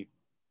selling.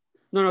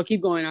 No,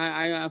 keep going.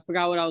 I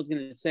forgot what I was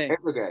gonna say.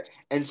 It's okay.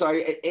 And so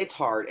it's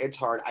hard. It's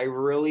hard. I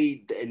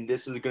really, and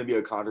this is going to be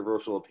a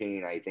controversial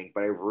opinion, I think,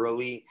 but I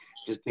really,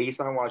 just based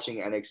on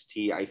watching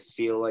NXT, I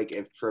feel like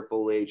if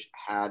Triple H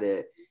had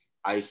it,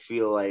 I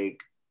feel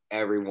like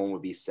everyone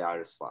would be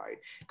satisfied.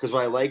 Because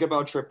what I like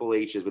about Triple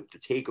H is with the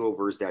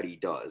takeovers that he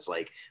does,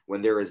 like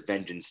when there is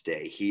Vengeance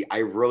Day, I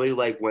really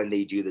like when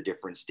they do the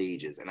different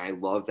stages, and I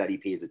love that he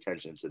pays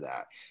attention to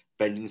that.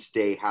 Vengeance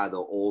Day had the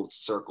old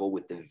circle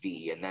with the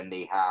V, and then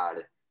they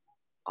had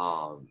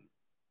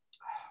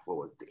what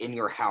was it? In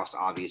Your House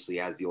obviously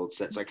has the old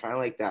set. So I kind of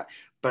like that.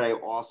 But I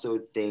also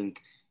think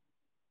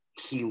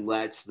he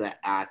lets the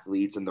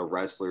athletes and the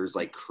wrestlers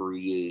like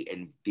create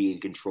and be in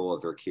control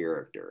of their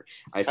character.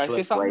 I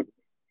feel like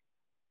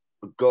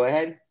go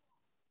ahead.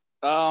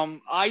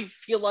 I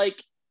feel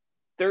like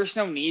there's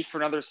no need for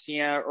another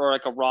Cena or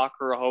like a Rock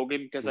or a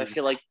Hogan, because I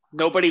feel like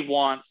nobody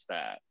wants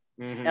that.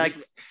 Mm-hmm. And like,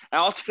 I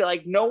also feel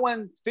like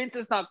Vince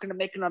is not going to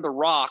make another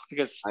Rock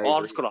because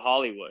I'll just go to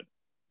Hollywood.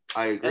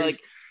 I agree. And like,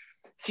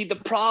 see, the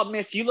problem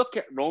is you look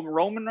at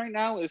Roman right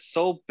now is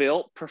so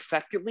built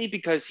perfectly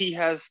because he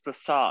has the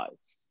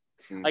size.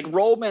 Mm-hmm. Like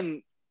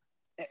Roman,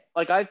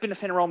 like I've been a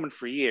fan of Roman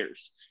for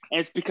years,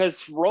 and it's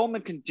because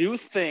Roman can do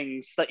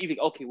things that you think,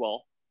 okay,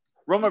 well,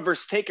 Roman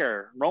versus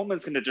Taker,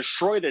 Roman's going to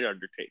destroy the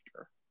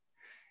Undertaker.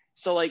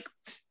 So like,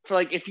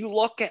 if you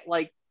look at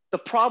like, the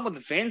problem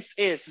with Vince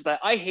is that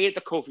I hated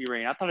the Kofi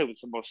reign. I thought it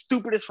was the most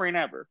stupidest reign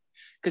ever.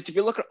 Because if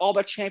you look at all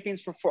the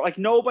champions before, like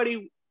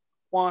nobody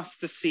wants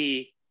to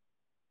see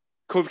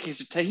Kofi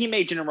Kingston. He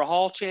made Jinder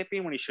Mahal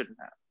champion when he shouldn't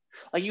have.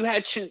 Like you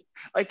had,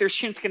 there's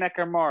Shinsuke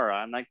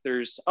Nakamura, and like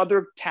there's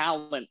other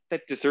talent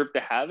that deserve to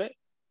have it.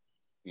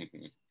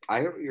 Mm-hmm. I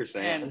hear what you're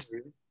saying. And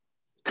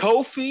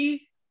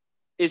Kofi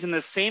is in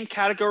the same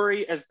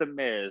category as The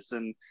Miz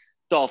and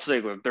Dolph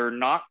Ziggler. They're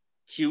not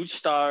huge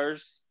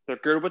stars. They're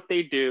good at what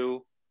they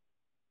do,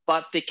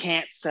 but they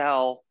can't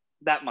sell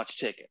that much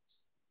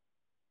tickets,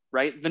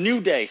 right? The New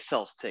Day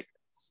sells tickets.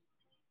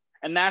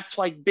 And that's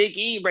why Big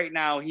E right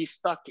now, he's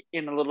stuck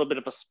in a little bit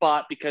of a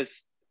spot,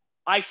 because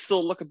I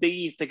still look at Big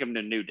E and think of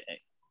the New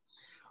Day.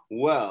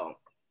 Well,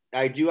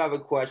 I do have a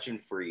question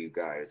for you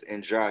guys.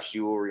 And Josh,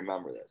 you will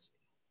remember this.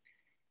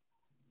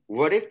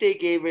 What if they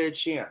gave it a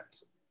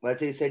chance? Let's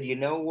say they said, you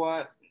know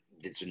what?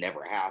 this would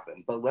never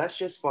happen. But let's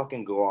just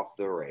fucking go off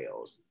the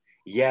rails.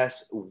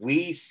 Yes,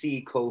 we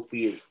see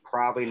Kofi is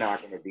probably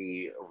not going to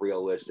be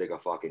realistic a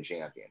fucking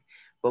champion.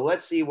 But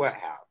let's see what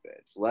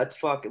happens.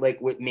 Let's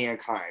like with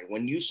Mankind.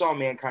 When you saw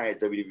Mankind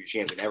as WWE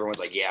champion, everyone's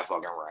like, yeah,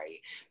 fucking right.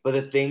 But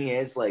the thing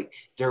is, like,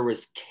 there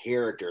was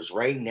characters.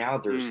 Right now,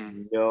 there's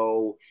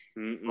no,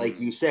 like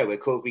you said,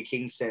 with Kofi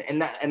Kingston.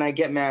 And I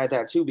get mad at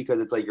that too,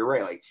 because it's like, you're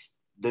right. Like,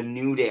 the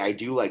New Day, I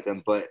do like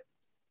them, but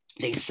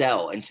they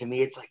sell. And to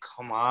me, it's like,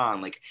 come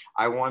on. Like,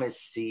 I want to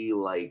see,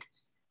 like,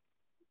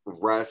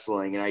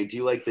 wrestling, and I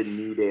do like the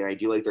New Day, and I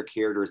do like their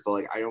characters, but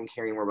like I don't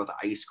care anymore about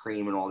the ice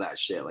cream and all that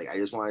shit. Like I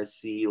just want to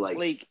see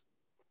like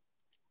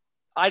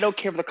I don't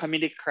care for the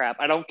comedic crap.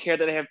 I don't care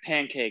that they have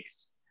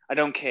pancakes. I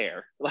don't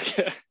care. Like,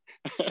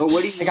 but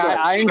what do you like?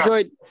 I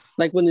enjoyed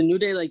like when the New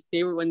Day, like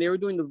they were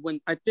doing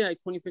when I feel like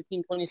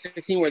 2015,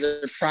 2016 were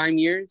their prime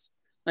years,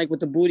 like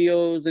with the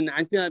Bootios, and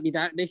I feel like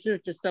that they should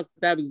have just stuck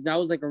with that because that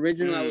was like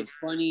original, that was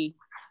funny,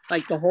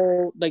 like the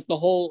whole,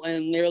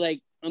 and they were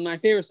like. My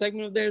favorite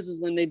segment of theirs was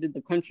when they did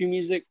the country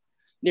music.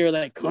 They were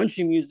like,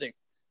 country music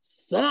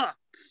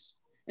sucks.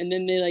 And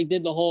then they like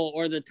did the whole,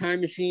 or the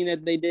time machine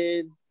that they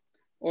did.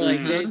 Or like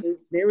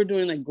they were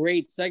doing like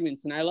great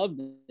segments and I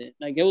loved it.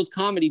 Like it was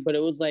comedy, but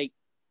it was like,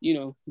 you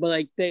know, but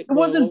like it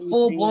wasn't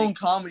full blown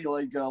comedy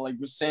like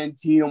with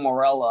Santino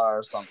Marella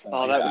or something.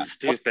 Oh, that was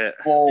stupid.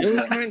 It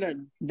was kind of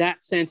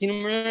that Santino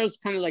Marella was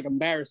kind of like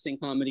embarrassing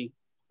comedy.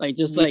 Like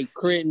just like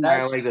cringe.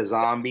 I like the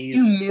zombies.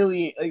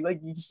 Humiliate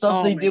like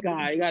stuff they do. God,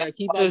 I gotta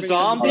keep the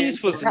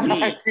zombies was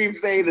me. I keep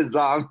saying the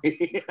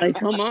zombie. Like,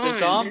 come on. The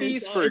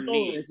zombies for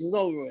me. It's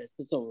over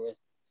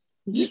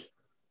with.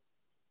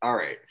 All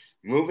right.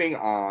 Moving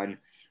on.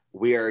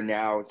 We are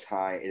now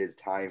it is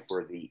time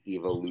for the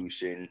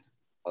evolution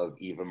of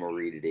Eva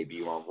Marie to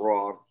debut on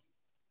Raw.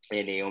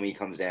 And Naomi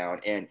comes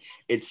down. And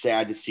it's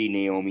sad to see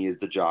Naomi as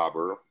the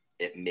jobber.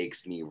 It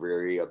makes me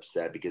very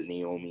upset because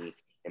Naomi,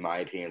 in my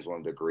opinion, is one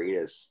of the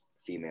greatest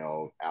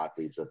female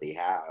athletes that they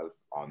have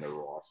on their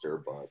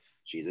roster, but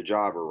she's a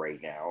jobber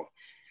right now.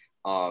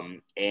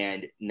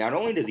 And not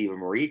only does Eva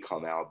Marie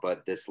come out,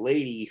 but this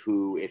lady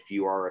who, if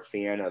you are a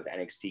fan of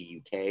NXT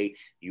UK,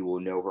 you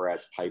will know her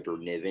as Piper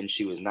Niven.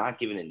 She was not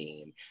given a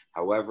name.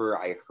 However,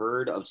 I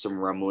heard of some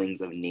rumblings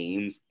of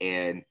names,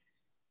 and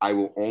I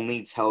will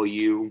only tell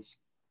you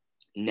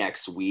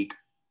next week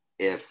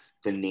if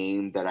the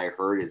name that I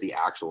heard is the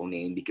actual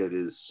name, because it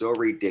is so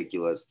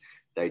ridiculous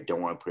that I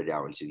don't want to put it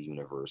out into the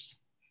universe.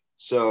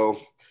 So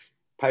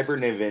Piper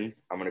Niven,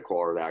 I'm going to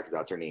call her that because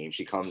that's her name.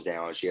 She comes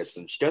down. She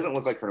doesn't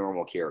look like her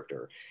normal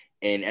character.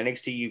 In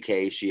NXT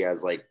UK, she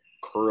has like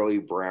curly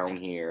brown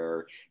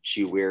hair.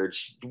 She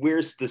wears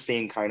the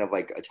same kind of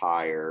like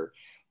attire,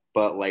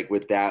 but like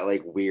with that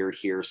like weird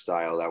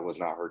hairstyle, that was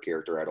not her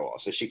character at all.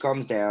 So she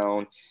comes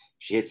down.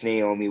 She hits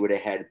Naomi with a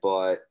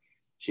headbutt.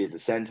 She hits a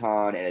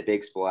senton and a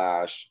big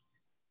splash.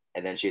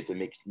 And then she hits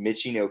a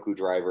Michinoku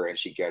driver and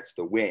she gets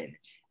the win.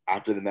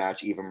 After the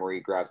match, Eva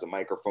Marie grabs a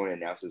microphone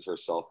and announces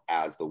herself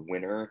as the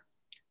winner.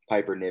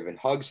 Piper Niven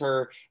hugs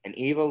her, and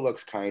Eva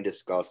looks kind of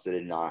disgusted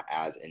and not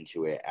as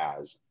into it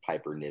as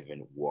Piper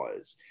Niven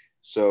was.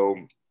 So,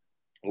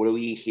 what do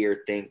we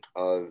here think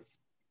of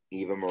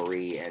Eva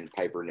Marie and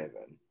Piper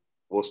Niven?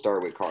 We'll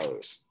start with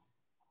Carlos.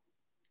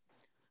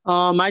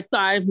 I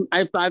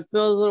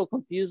feel a little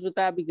confused with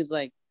that because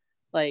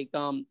I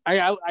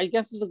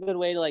guess it's a good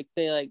way to like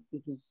say like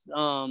because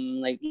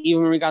like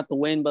Eva Marie got the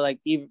win, but like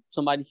even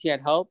somebody she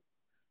had help.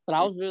 But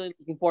I was really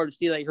looking forward to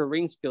see like her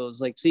ring skills,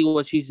 like see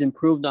what she's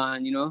improved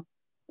on, you know.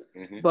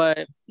 Mm-hmm.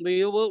 But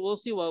we'll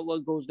see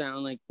what goes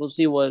down. Like we'll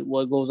see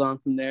what goes on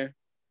from there.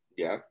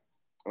 Yeah.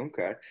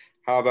 Okay.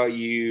 How about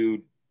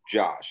you,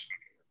 Josh?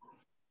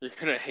 You're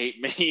gonna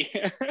hate me.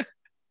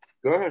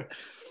 Go ahead.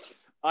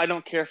 I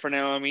don't care for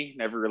Naomi.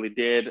 Never really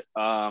did.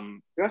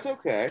 That's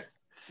okay.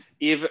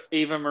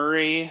 Eva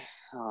Marie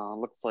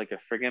looks like a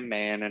friggin'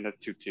 man in a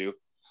tutu.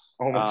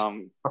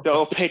 Oh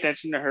don't pay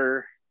attention to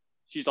her.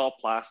 She's all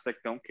plastic.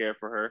 Don't care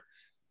for her.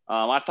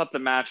 I thought the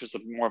match was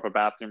more of a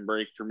bathroom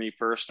break for me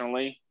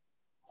personally.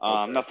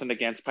 Okay. Nothing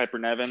against Piper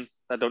Niven.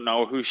 I don't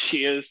know who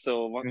she is,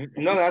 so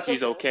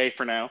she's okay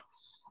for now.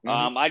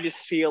 Mm-hmm. I just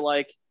feel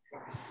like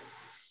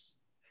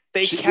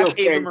they kept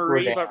Eva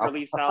Marie but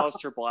released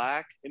Aleister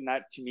Black, and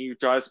that to me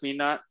drives me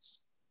nuts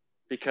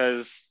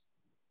because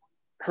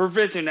her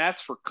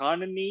vignettes were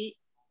kind of neat,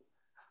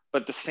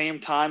 but at the same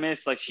time,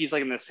 it's like she's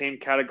like in the same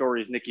category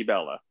as Nikki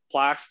Bella.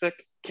 Plastic,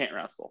 can't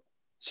wrestle.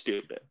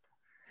 Stupid.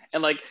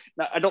 And like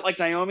I don't like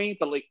Naomi,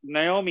 but like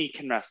Naomi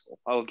can wrestle.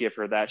 I'll give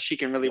her that. She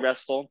can really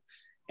wrestle.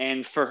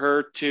 And for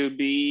her to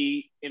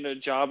be in a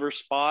jobber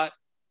spot,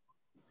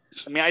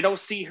 I mean, I don't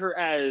see her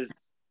as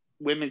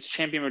women's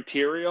champion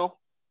material,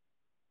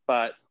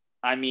 but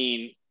I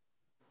mean,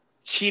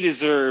 she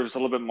deserves a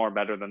little bit more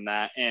better than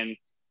that. And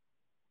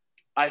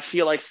I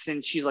feel like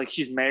since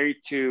she's married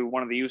to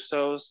one of the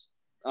Usos,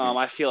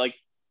 I feel like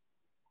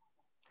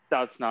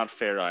that's not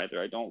fair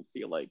either. I don't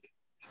feel like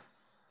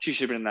she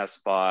should have been in that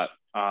spot.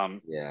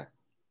 Yeah.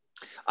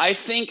 I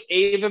think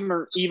Eva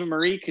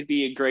Marie could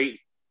be a great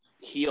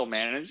heel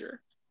manager.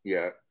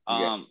 Yeah.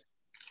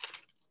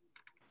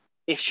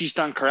 if she's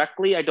done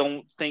correctly, I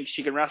don't think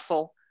she can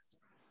wrestle.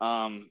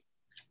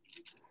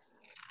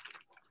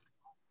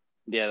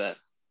 Yeah,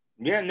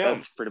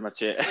 that's pretty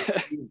much it.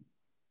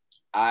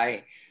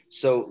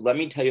 So let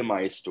me tell you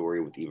my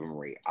story with Eva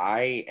Marie.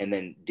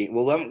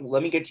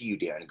 Let me get to you,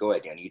 Dan. Go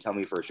ahead, Dan. You tell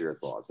me first your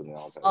thoughts, and then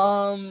I'll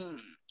tell you.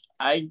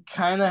 I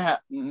kind of have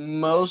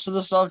most of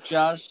the stuff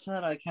Josh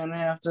said. I kind of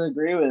have to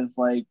agree with.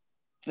 Like,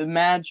 the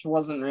match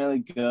wasn't really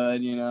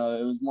good. You know,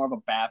 it was more of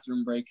a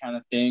bathroom break kind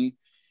of thing.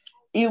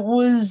 It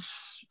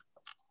was.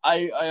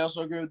 I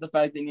also agree with the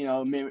fact that, you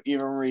know, maybe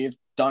Eva Marie, if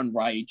done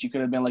right, she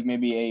could have been like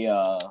maybe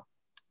a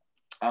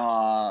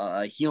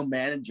heel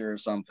manager or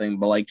something.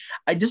 But like,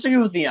 I disagree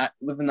with the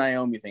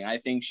Naomi thing. I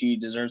think she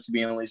deserves to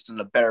be at least in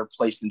a better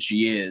place than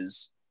she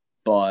is.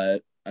 But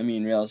I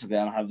mean, realistically,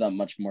 I don't have that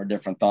much more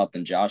different thought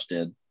than Josh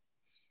did.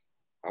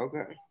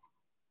 Okay.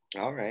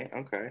 All right.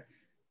 Okay.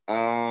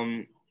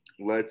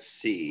 Let's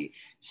see.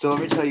 So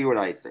let me tell you what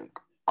I think.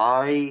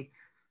 I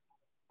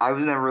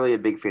was never really a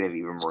big fan of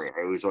Eva Marie.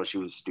 I always thought she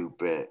was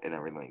stupid and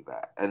everything like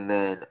that. And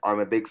then I'm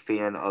a big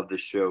fan of the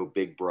show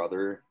Big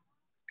Brother.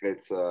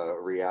 It's a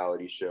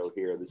reality show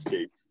here in the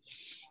States.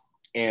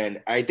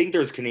 And I think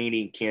there's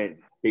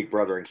Big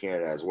Brother in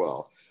Canada as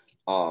well.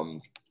 But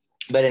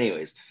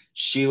anyways,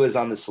 she was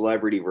on the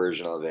celebrity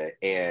version of it.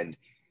 And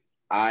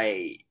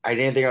I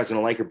didn't think I was going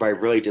to like her, but I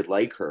really did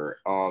like her.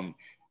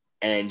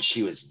 And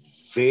she was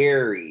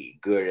very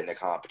good in the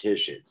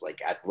competitions,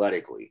 like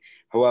athletically.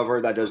 However,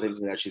 that doesn't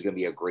mean that she's going to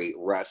be a great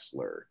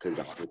wrestler, because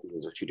obviously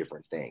those are two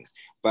different things.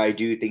 But I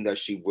do think that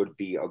she would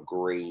be a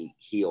great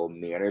heel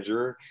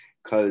manager,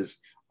 because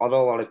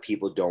although a lot of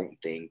people don't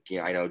think, you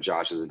know, I know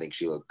Josh doesn't think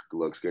she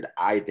looks good.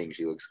 I think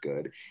she looks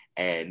good,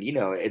 and you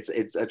know,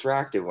 it's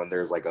attractive when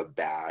there's like a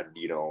bad,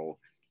 you know.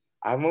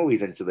 I'm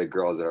always into the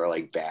girls that are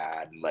like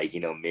bad, like, you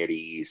know,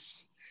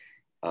 Middies.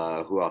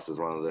 Who else is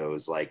one of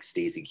those, like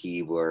Stacy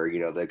Keibler, you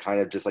know, the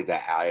kind of just like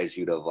that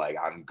attitude of like,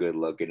 I'm good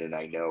looking and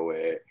I know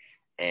it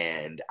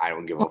and I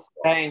don't give a fuck.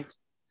 Thanks.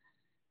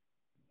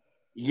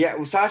 Yeah,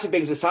 with Sasha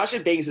Banks,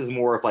 is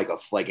more of like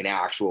an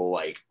actual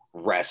like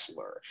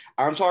wrestler.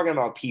 I'm talking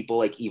about people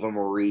like Eva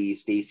Marie,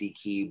 Stacy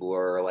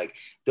Keibler, like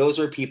those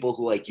are people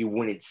who like you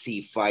wouldn't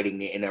see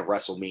fighting in a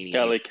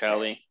WrestleMania.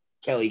 Kelly.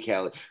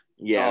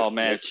 Yeah. Oh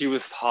man, she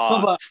was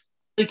hot. No,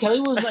 but Kelly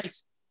was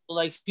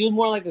like she was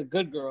more like a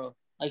good girl.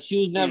 Like she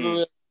was never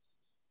really.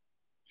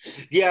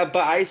 Yeah,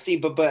 but I see,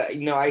 but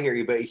you know, I hear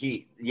you. But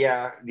Kelly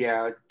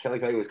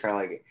was kind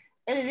of like.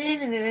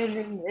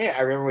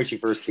 I remember when she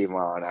first came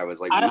on, I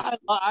was like,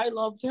 I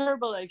loved her,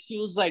 but like she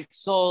was like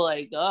so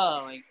like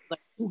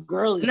too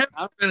girly. I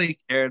never really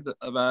cared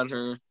about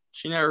her.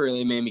 She never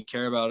really made me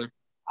care about her.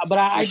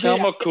 But Michelle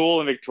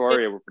McCool and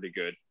Victoria were pretty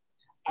good.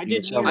 I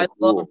did. I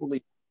loved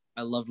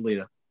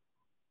Lita.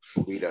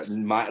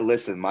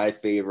 Listen, my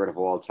favorite of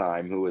all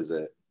time. Who is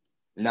it?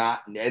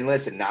 Not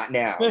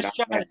now.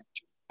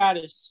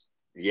 Stratus.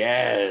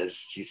 Yes,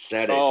 she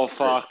said it. Oh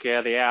fuck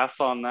yeah, the ass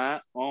on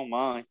that. Oh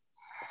my.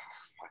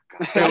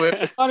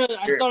 I thought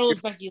it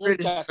was Becky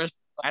Lynch.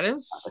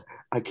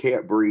 I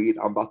can't breathe.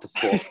 I'm about to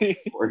fall.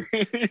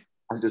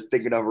 I'm just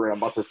thinking of her and I'm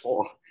about to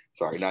fall.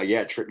 Sorry, not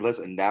yet.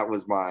 Listen, that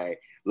was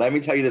let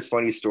me tell you this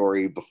funny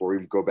story before we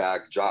go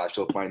back. Josh,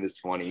 you'll find this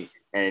funny.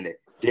 And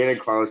Dan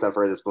and Carlos have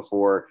heard this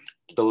before.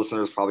 The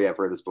listeners probably have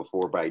heard this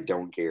before, but I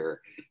don't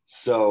care.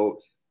 So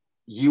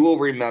you will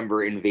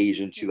remember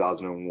Invasion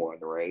 2001,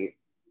 right?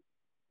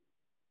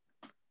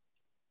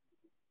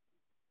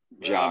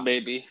 Josh.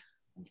 Maybe.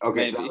 Okay,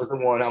 maybe. So that was the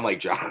one. I'm like,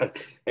 John.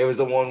 It was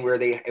the one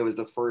where it was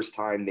the first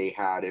time they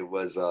had it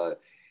was the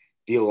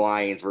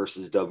Alliance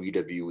versus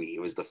WWE. It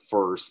was the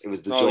Joe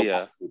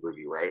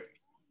pay-per-view, right?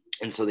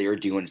 And so they were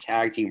doing a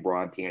tag team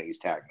bra and panties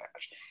tag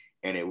match.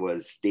 And it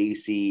was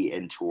Stacy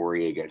and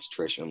Tori against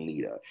Trish and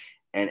Lita.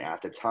 And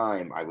at the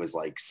time, I was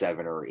like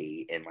 7 or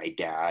 8, and my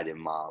dad and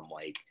mom,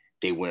 like,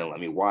 they wouldn't let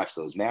me watch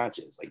those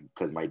matches, like,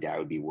 because my dad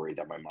would be worried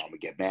that my mom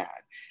would get mad.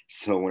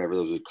 So whenever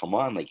those would come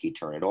on, like, he'd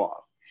turn it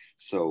off.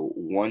 So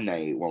one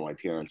night when my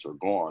parents were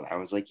gone, I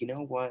was like, you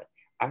know what?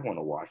 I want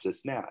to watch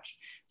this match.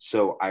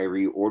 So I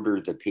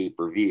reordered the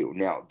pay-per-view.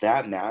 Now,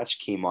 that match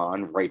came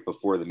on right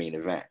before the main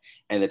event,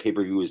 and the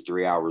pay-per-view was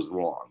 3 hours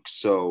long.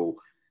 So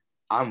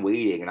I'm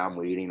waiting. I'm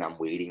doing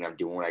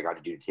what I got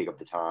to do to take up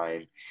the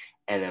time.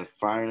 And then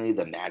finally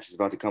the match is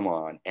about to come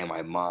on, and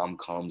my mom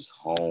comes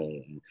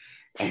home.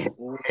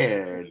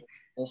 And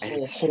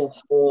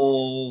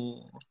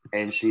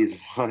she's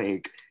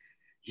like,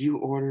 you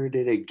ordered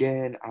it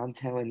again. I'm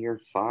telling your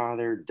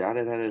father, da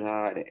da da da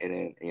da. And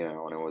it, you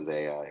know, and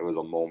it was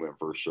a moment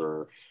for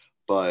sure.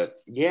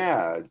 But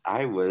yeah,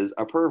 I was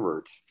a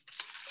pervert.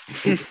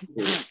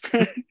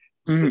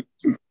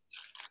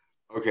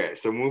 Okay,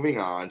 so moving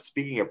on.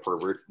 Speaking of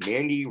perverts,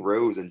 Mandy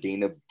Rose and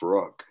Dana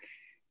Brooke,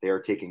 they are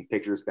taking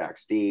pictures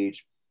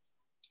backstage,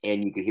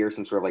 and you could hear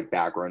some sort of like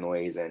background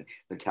noise, and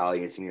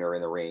Natalya and Tamina are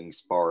in the ring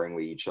sparring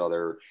with each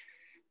other.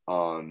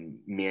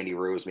 Mandy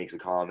Rose makes a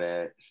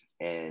comment,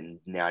 and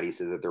Natty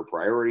says that their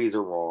priorities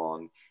are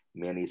wrong.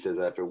 Mandy says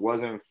that if it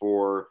wasn't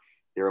for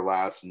their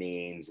last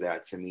names,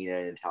 that Tamina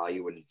and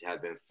Natalya wouldn't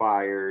have been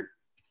fired.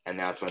 and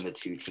that's when the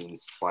two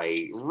teams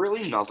fight.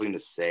 Really nothing to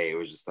say. It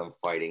was just them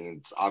fighting.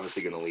 It's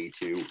obviously going to lead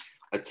to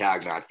a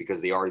tag match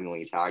because they are the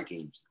only tag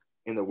teams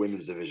in the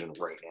women's division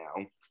right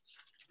now.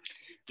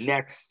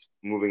 Next,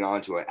 moving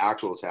on to an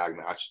actual tag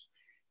match,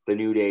 the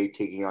New Day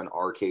taking on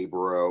RK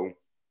Bro.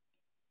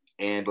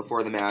 And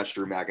before the match,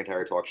 Drew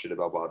McIntyre talked shit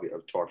about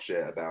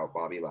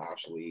Bobby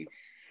Lashley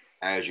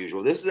as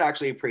usual. This is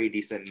actually a pretty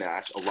decent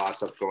match. A lot of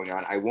stuff going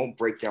on. I won't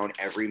break down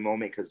every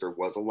moment because there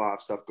was a lot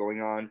of stuff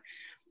going on,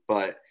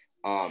 but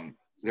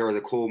there was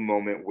a cool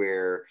moment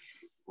where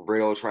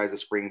Riddle tries a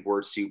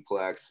springboard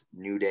suplex.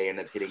 New Day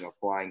ended up hitting a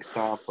flying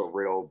stomp, but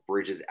Riddle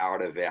bridges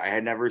out of it. I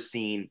had never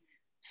seen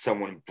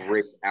someone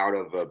break out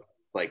of a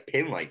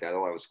pin like that. I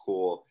thought that was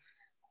cool.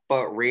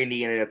 But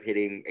Randy ended up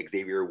hitting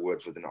Xavier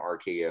Woods with an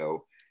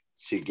RKO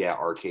to get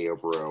RKO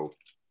Bro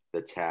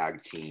the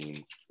tag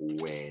team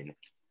win.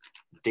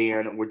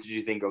 Dan, what did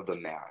you think of the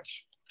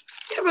match?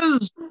 It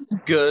was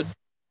good.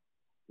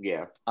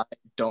 Yeah. I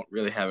don't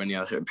really have any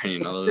other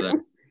opinion other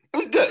than it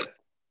was good.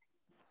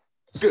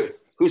 Good.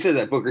 Who said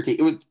that, Booker T?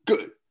 It was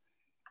good.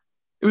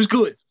 It was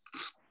good.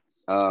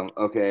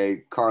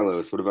 Okay,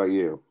 Carlos, what about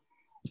you?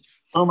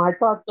 I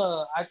thought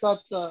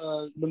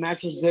the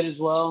match was good as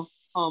well.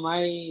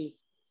 I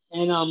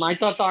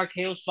thought the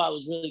RKO spot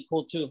was really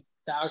cool too.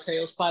 The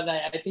RKO spot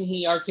that I think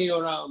he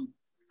RKO'd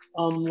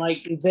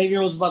like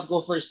Xavier was about to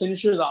go for his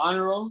finisher, the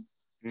honor roll,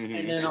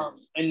 and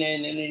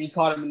then he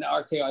caught him in the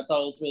RKO. I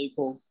thought it was really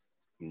cool.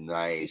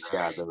 Nice.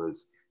 Yeah, that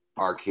was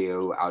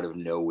RKO out of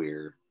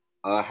nowhere.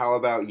 How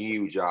about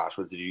you, Josh?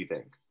 What did you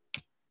think?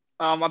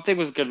 I think it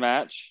was a good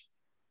match.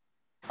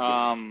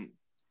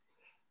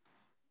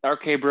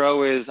 RK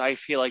Bro I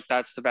feel like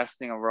that's the best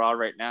thing of Raw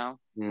right now.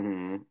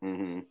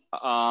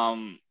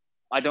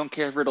 I don't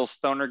care if Riddle's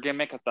stoner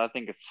gimmick. I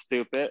think it's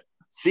stupid.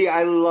 See,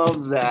 I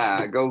love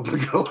that. Go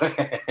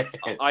ahead.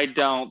 I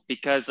don't,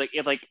 because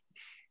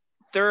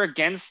they're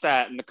against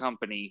that in the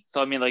company. So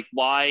I mean,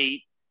 why?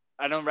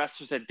 I know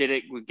wrestlers that did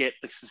it would get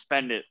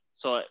suspended.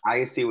 So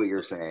I see what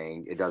you're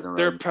saying. It doesn't.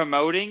 They're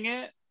promoting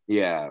it.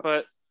 Yeah.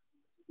 But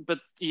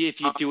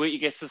if you do it, you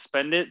get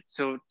suspended.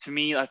 So to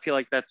me, I feel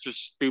like that's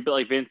just stupid.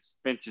 Like Vince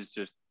is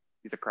just,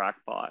 he's a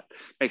crackpot.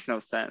 Makes no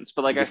sense.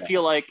 But I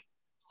feel like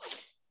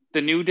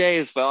the New Day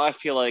as well, I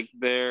feel like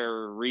they're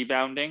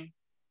rebounding.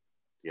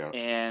 Yeah.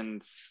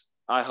 And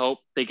I hope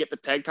they get the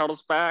tag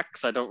titles back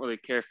because I don't really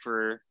care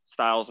for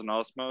Styles and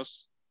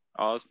Osmos.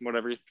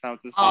 Whatever you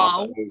pronounce it.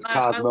 It's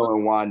Cosmo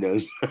and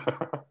Wanda's.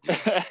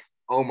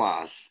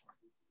 Omos.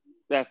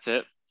 That's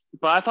it.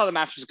 But I thought the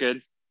match was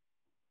good.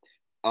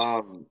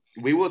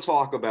 We will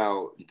talk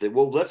about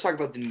let's talk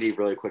about the New Day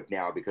really quick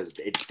now because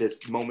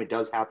this moment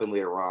does happen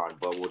later on,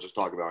 but we'll just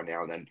talk about it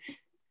now and then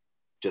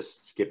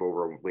just skip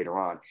over later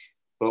on.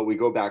 But we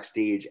go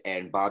backstage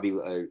and Bobby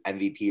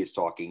MVP is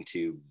talking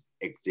to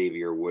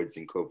Xavier Woods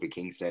and Kofi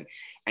Kingston,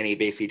 and he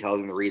basically tells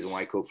him the reason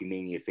why Kofi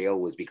Mania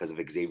failed was because of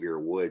Xavier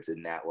Woods,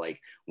 and that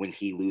when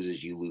he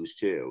loses, you lose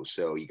too.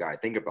 So you got to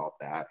think about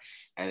that.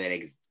 And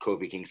then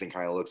Kofi Kingston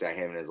kind of looks at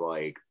him and is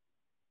like,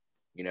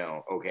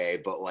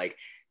 okay, but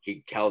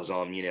he tells him,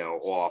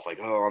 off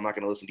oh, I'm not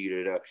going to listen to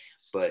you.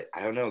 But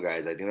I don't know,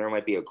 guys. I think there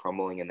might be a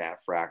crumbling in that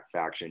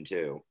faction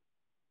too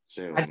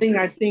soon. I think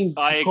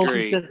I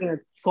agree.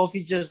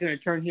 Kofi's just gonna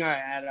turn here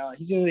at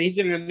he's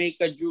gonna make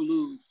Drew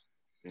lose.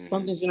 Mm-hmm.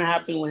 Something's gonna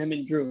happen with him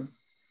and Drew.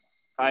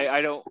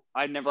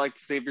 I never liked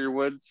Xavier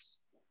Woods.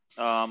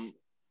 I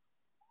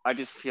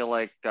just feel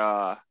like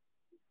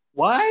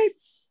what?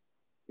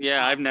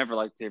 Yeah, I've never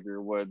liked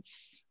Xavier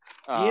Woods.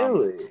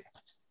 Really?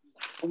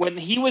 When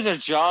he was a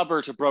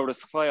jobber to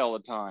Brodus Clay all the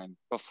time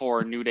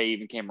before New Day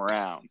even came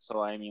around.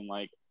 So I mean,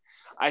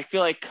 I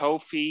feel like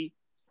Kofi.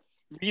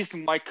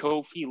 Reason why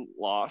Kofi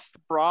lost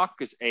Brock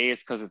is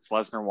it's because it's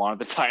Lesnar wanted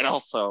the title,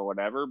 so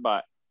whatever.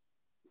 But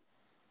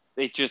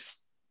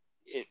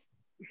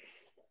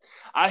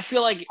I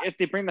feel like if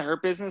they bring the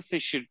Hurt Business, they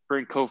should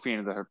bring Kofi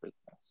into the Hurt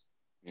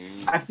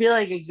Business. I feel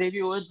like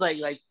Xavier Woods,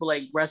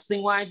 like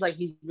wrestling wise,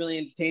 he's really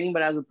entertaining.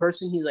 But as a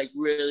person, he's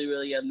really,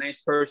 really a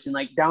nice person,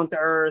 down to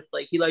earth.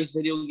 He likes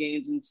video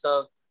games and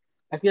stuff.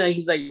 I feel like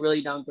he's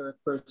really down to earth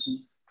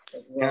person.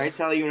 Can I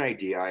tell you an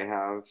idea I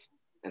have?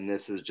 And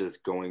this is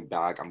just going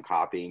back. I'm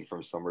copying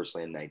from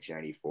SummerSlam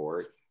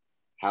 1994.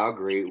 How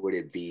great would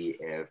it be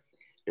if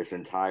this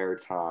entire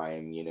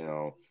time,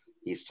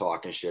 he's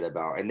talking shit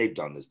about, and they've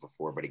done this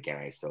before, but again,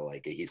 I still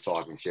like it. He's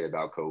talking shit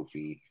about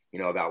Kofi,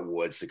 about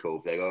Woods to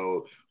Kofi.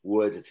 Oh,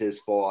 Woods, it's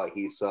his fault.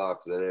 He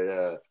sucks. Da, da,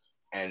 da.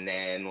 And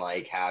then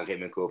have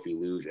him and Kofi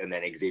lose. And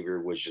then Xavier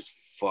Woods just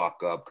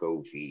fuck up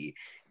Kofi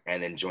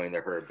and then join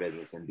the Hurt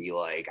Business and be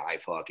like, I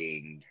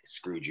fucking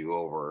screwed you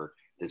over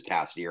this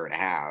past year and a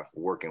half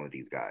working with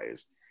these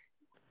guys.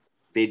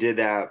 They did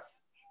that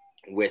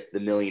with the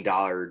 $1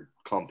 Million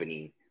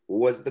Company. What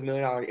was the $1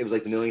 Million? It was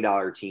the $1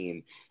 Million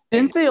Team.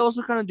 Didn't they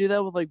also kind of do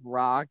that with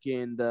Rock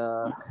and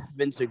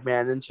Vince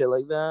McMahon and shit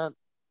like that?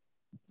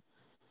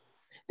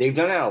 They've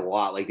done that a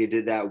lot. They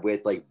did that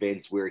with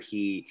Vince, where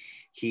he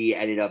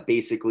ended up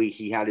basically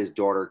he had his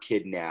daughter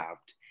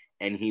kidnapped,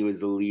 and he was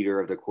the leader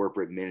of the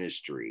corporate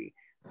ministry.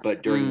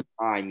 But during the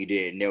time, you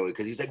didn't know it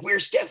because he's like,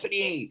 "Where's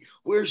Stephanie?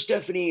 Where's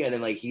Stephanie?" And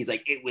then like he's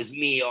like, "It was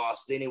me,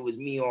 Austin. It was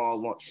me all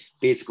along."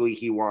 Basically,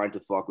 he wanted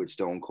to fuck with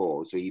Stone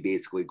Cold, so he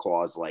basically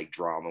caused like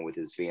drama with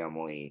his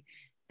family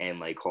and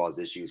like caused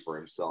issues for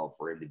himself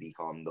for him to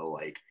become the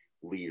like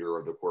leader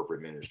of the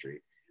corporate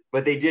ministry.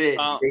 But they did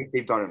it.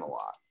 They've done it a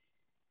lot.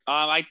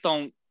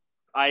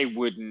 I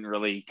wouldn't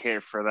really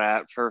care for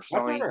that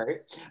personally. That's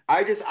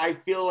all right. I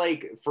feel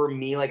like for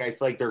me, like I feel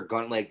like they're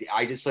gonna like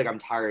I just feel like I'm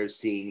tired of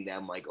seeing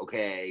them like,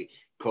 okay,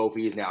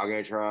 Kofi is now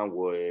gonna turn on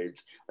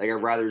Woods. Like I'd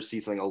rather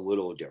see something a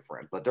little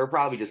different. But they're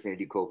probably just gonna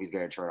do Kofi's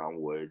gonna turn on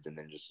Woods and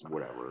then just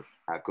whatever.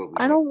 Have Kofi.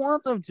 I don't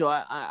want them to.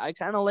 I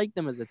kind of like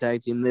them as a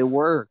tag team. They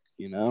work,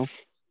 you know.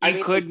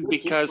 You couldn't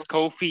because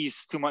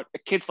Kofi's too much.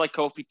 Kids like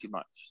Kofi too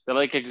much. They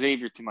like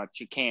Xavier too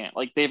much. You can't.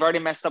 Like they've already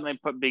messed up and they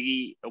put Big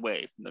E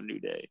away from the New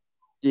Day.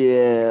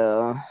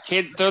 Yeah.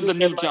 They're the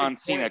new John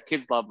Cena.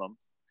 Kids love them.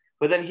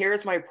 But then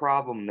here's my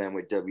problem then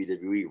with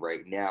WWE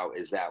right now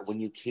is that when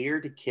you cater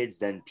to kids,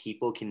 then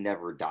people can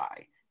never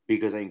die.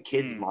 Because in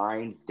kids'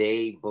 minds,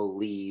 they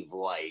believe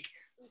like,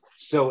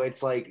 so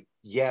it's like,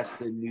 yes,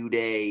 the New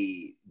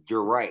Day,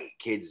 you're right.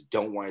 Kids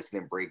don't want to see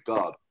them break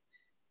up.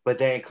 But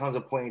then it comes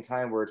a point in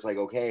time where it's like,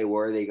 okay,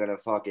 where are they gonna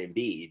fucking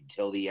be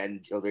till the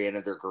end of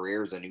their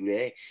careers, a New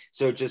Day?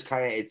 So it just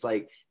kind of, it's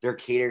like they're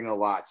catering a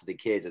lot to the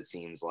kids. It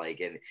seems like,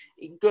 and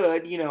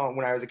good, you know.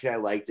 When I was a kid, I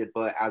liked it,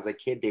 but as a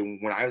kid, they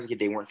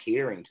weren't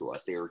catering to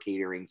us. They were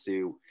catering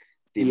to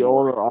the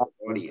older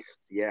audience.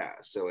 Yeah,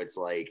 so it's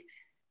like,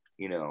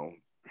 you know,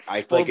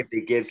 I feel like if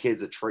they give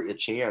kids a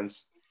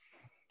chance,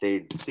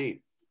 they'd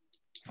see.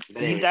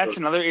 See, that's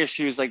another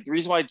issue. Is like the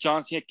reason why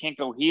John Cena can't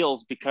go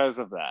heels because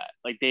of that.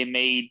 Like they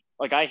made,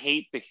 like I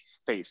hate the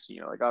face.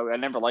 You know, like I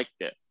never liked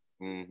it,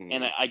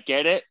 and I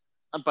get it,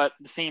 but at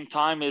the same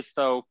time is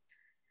though,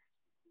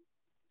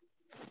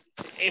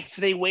 if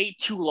they wait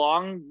too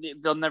long,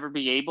 they'll never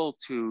be able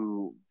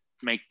to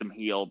make them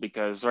heel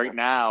because right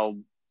now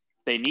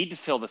they need to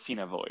fill the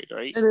Cena void,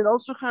 right? And it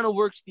also kind of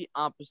works the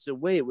opposite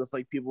way with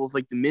like people with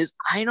like the Miz.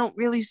 I don't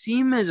really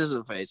see Miz as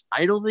a face.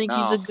 I don't think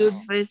he's a good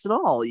face at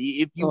all.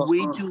 If you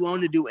wait too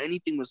long to do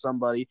anything with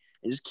somebody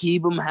and just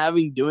keep them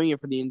doing it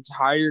for the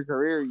entire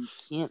career, you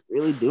can't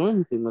really do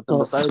anything with them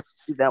besides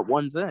that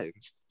one thing.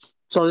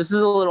 So this is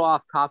a little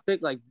off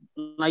topic, like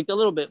a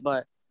little bit,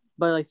 but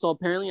like so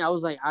apparently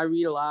I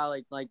read a lot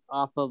like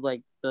off of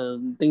like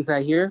the things that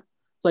I hear.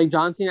 So like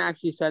John Cena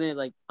actually said it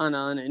like on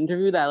an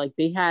interview that like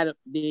they had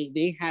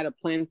a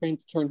plan for him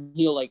to turn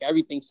heel, like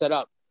everything set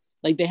up.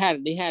 Like they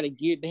had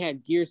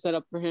gear set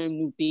up for him,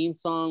 new theme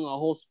song, a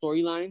whole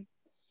storyline.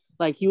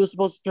 Like he was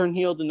supposed to turn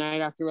heel the night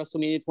after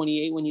WrestleMania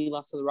 28 when he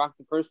lost to The Rock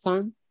the first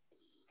time.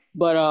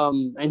 But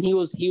and he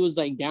was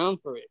like down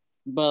for it.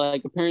 But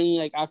like apparently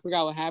like I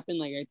forgot what happened.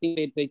 Like I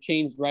think they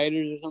changed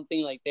writers or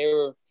something. Like they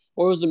were,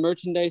 or it was the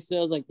merchandise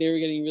sales. Like they were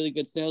getting really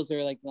good sales. They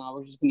were like, no,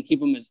 we're just gonna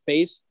keep him as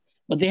face.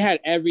 But they had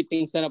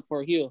everything set up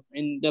for a heel,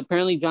 and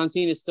apparently John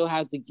Cena still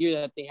has the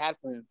gear that they had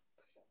for him.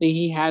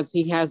 He has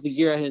the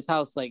gear at his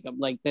house, like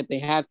that they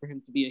had for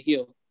him to be a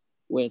heel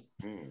with.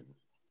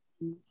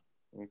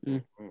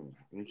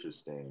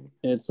 Interesting.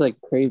 It's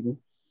like crazy.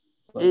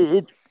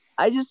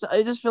 I just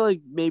feel like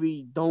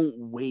maybe don't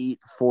wait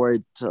for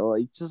it to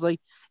like just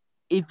like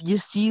if you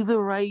see the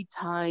right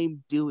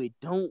time, do it.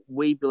 Don't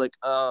wait. Be like,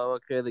 oh,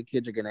 okay, the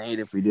kids are gonna hate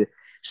it if we do.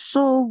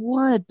 So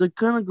what? They're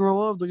gonna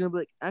grow up. They're gonna be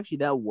like, actually,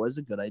 that was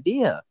a good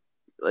idea.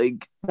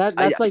 Like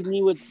that's like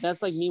me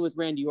with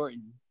Randy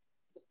Orton.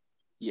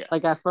 Yeah.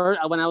 Like at first,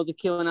 when I was a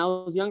kid, when I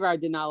was younger, I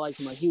did not like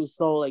him. Like he was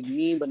so like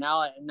mean. But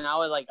now I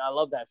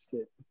love that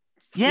shit.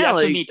 Yeah,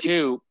 that's like, me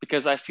too.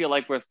 Because I feel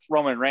like with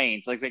Roman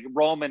Reigns, like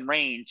Roman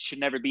Reigns should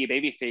never be a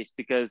babyface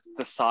because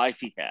the size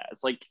he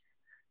has, like.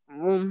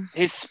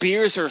 His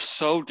spears are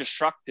so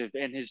destructive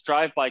and his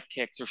drive-by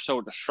kicks are so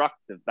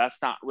destructive.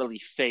 That's not really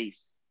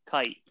face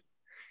type.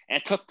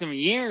 And it took them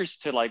years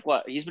to like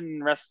what? He's been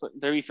in wrestling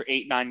WWE for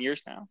 8-9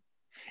 years now.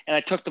 And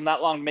it took them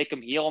that long to make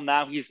him heel.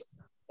 Now he's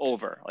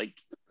over.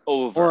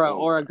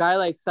 Or a guy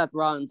like Seth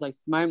Rollins. Like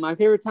my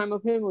favorite time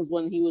of him was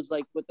when he was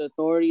like with the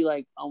Authority,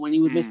 like when he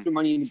was Mr.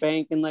 Money in the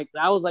Bank, and like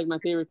that was like my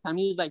favorite time.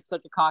 He was like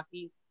such a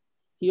cocky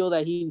heel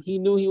that he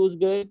knew he was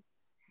good.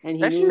 And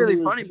he actually knew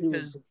really funny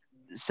because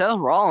Seth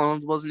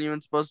Rollins wasn't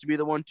even supposed to be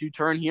the one to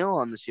turn heel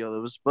on the Shield. It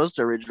was supposed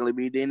to originally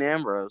be Dean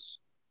Ambrose.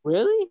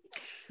 Really?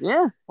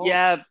 Yeah. Well,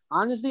 yeah.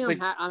 Honestly,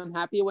 I'm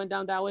happy it went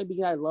down that way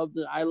because I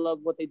love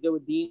what they did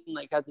with Dean.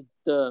 Like as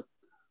the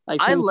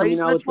like I liked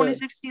the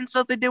 2016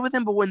 stuff they did with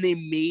him, but when they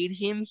made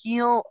him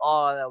heel,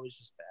 oh, that was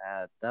just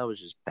bad. That was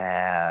just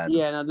bad.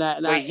 Yeah, no,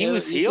 that wait, he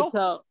was heel.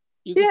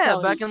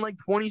 Back in like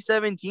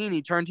 2017,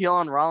 he turned heel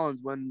on Rollins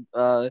when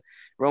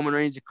Roman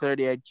Reigns declared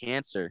he had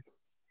cancer.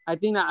 I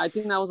think that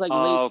was like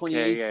late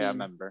 2018. Yeah, I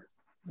remember.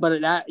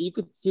 But that you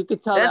could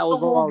tell that's that was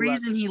the whole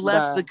reason he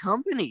left the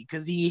company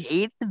because he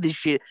hated this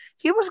shit.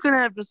 He was gonna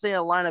have to say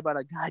a line about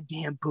a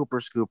goddamn pooper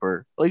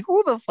scooper. Like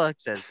who the fuck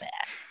says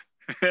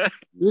that?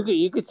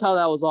 You could tell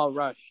that was all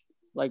rushed.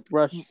 like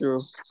rushed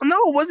through. No,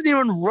 it wasn't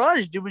even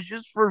rushed. It was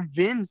just for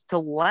Vince to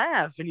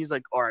laugh, and he's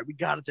like, "All right, we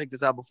got to take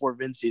this out before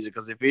Vince sees it,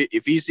 because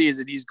if he sees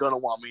it, he's gonna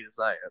want me to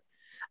say it."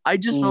 I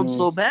just felt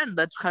so bad, and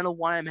that's kind of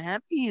why I'm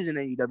happy he's in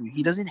AEW.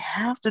 He doesn't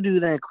have to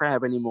do that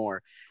crap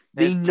anymore.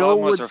 His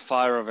promos are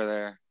fire over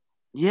there.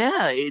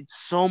 Yeah, it's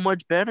so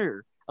much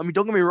better. I mean,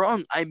 don't get me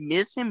wrong. I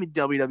miss him in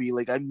WWE.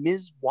 Like, I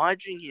miss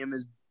watching him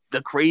as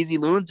the crazy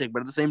lunatic, but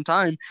at the same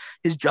time,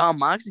 his John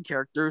Moxley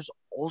character is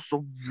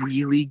also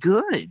really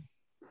good.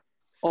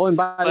 Oh, and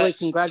by the way,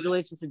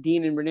 congratulations to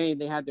Dean and Renee.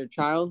 They had their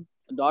child,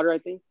 a daughter, I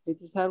think. They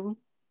just had one.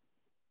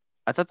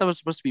 I thought that was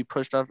supposed to be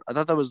pushed up. I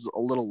thought that was a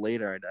little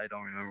later. I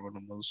don't remember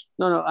what it was.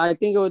 No. I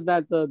think it was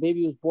that the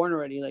baby was born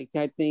already. Like,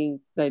 I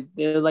think that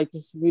like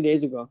just a few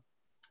days ago.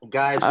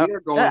 Guys, we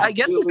are going I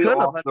guess it could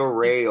off the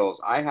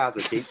rails. I have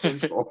to take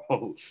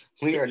control.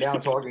 We are now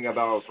talking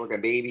about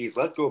fucking babies.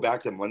 Let's go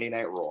back to Monday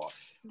Night Raw.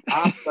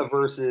 Asuka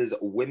versus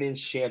Women's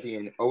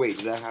Champion. Oh, wait,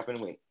 did that happen?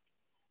 Wait.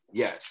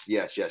 Yes,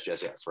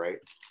 right?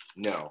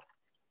 No.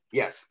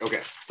 Yes,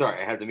 okay.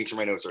 Sorry, I had to make sure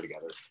my notes are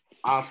together.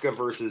 Asuka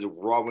versus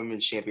Raw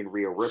Women's Champion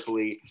Rhea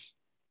Ripley.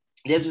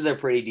 This was a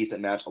pretty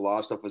decent match. A lot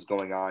of stuff was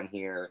going on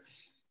here.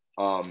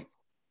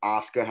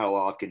 Asuka had a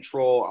lot of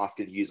control.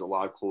 Asuka used a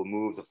lot of cool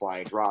moves, a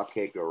flying drop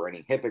kick, a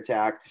running hip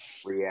attack.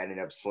 Rhea ended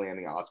up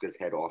slamming Asuka's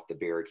head off the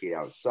barricade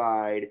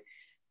outside.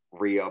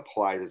 Rhea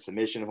applies a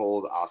submission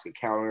hold. Asuka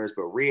counters,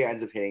 but Rhea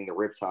ends up hitting the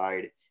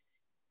riptide.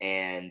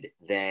 And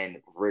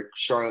then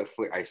Charlotte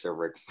Flair,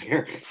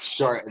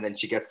 and then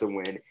she gets the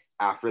win.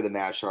 After the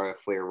match, Charlotte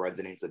Flair runs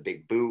in and hits a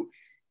big boot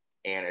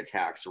and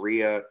attacks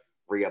Rhea.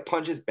 Rhea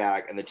punches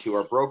back, and the two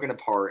are broken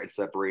apart and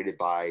separated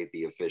by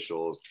the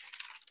officials.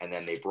 And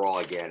then they brawl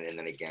again, and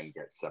then again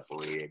get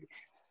separated.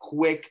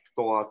 Quick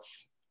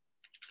thoughts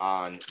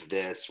on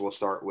this. We'll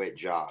start with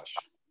Josh.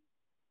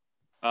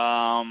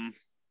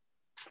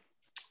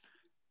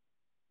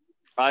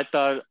 I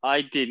thought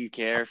I didn't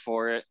care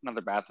for it.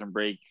 Another bathroom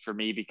break for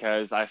me,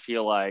 because I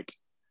feel like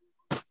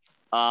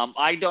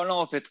I don't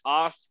know if it's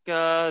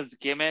Asuka's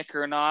gimmick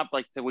or not.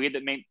 Like the way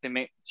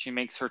that she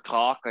makes her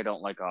talk, I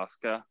don't like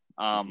Asuka.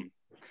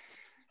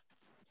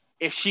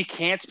 If she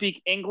can't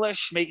speak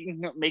English,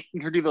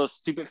 making her do those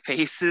stupid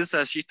faces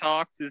as she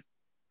talks it's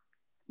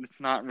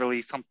not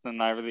really something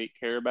I really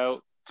care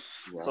about.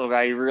 Yeah. So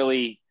I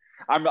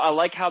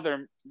like how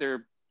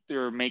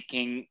they're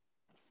making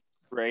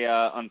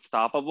Rhea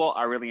unstoppable.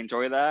 I really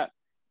enjoy that.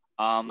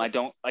 I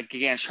don't like,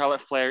 again,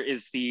 Charlotte Flair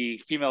is the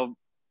female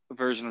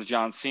version of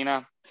John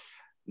Cena.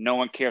 No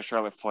one cares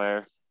Charlotte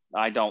Flair.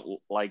 I don't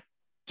like,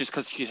 just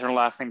because her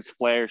last name is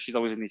Flair, she's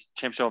always in these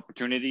championship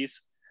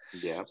opportunities.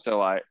 Yeah. So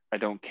I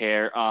don't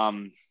care.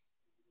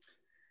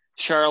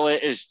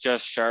 Charlotte is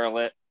just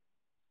Charlotte.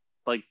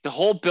 Like the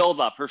whole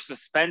build up, her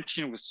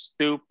suspension was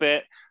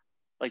stupid.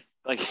 Like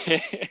like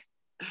I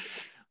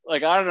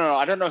don't know.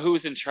 I don't know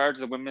who's in charge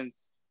of the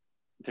women's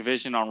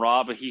division on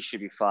Raw, but he should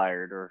be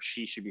fired, or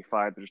she should be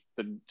fired.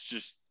 They're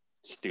just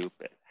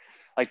stupid.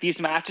 Like these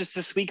matches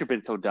this week have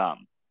been so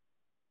dumb.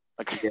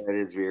 Like, yeah, it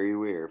is very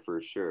weird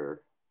for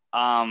sure.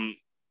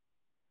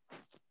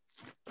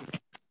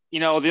 You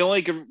know, the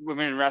only good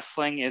women in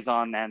wrestling is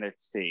on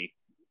NXT,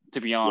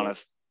 to be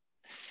honest.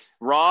 Yeah.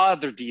 Raw,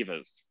 they're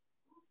divas.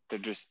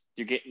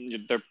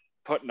 They're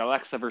putting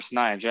Alexa versus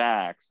Nia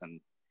Jax.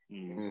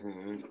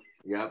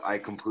 Yep, I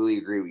completely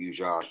agree with you,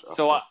 Josh.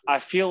 So I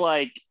feel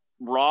like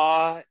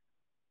Raw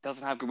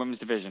doesn't have good women's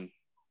division.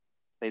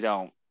 They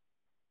don't.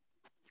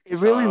 It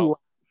really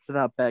lacks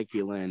without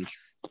Becky Lynch.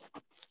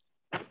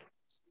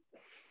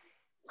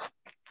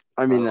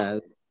 I mean,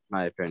 that's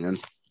my opinion.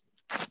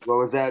 What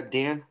was that,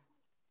 Dan?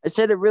 I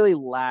said it really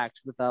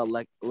lacks without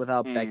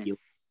Becky.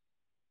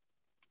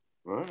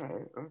 All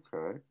right,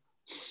 okay.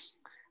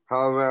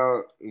 How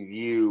about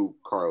you,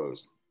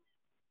 Carlos?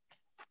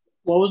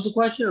 What was the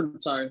question? I'm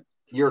sorry.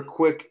 Your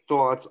quick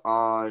thoughts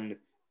on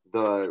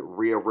the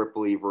Rhea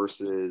Ripley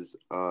versus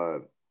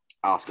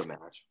Asuka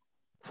match.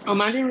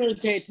 I didn't really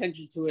pay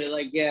attention to it.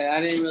 Like, yeah,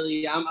 I didn't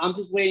really. I'm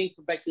just waiting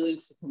for Becky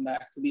Lynch to come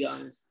back, to be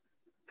honest.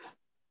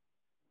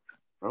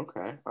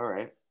 Okay, all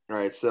right.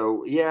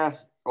 So yeah,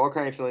 all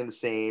kind of feeling the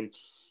same.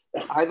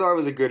 I thought it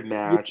was a good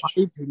match.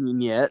 My opinion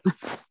yet?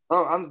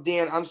 Oh,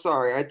 Dan. I'm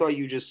sorry. I thought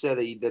you just said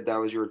that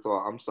was your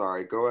thought. I'm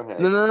sorry. Go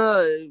ahead.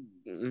 No.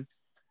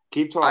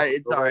 Keep talking.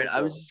 It's all right.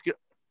 I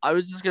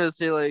was just gonna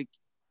say, like,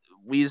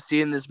 we've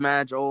seen this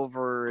match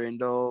over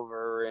and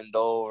over and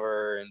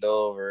over and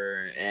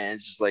over, and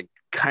it's just like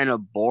kind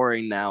of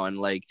boring now. And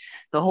like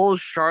the whole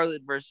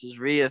Charlotte versus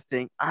Rhea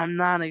thing, I'm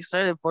not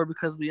excited for,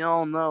 because we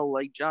all know,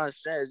 like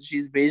Josh says,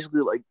 she's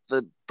basically like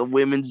the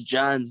women's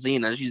John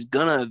Cena. She's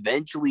gonna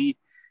eventually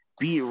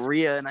beat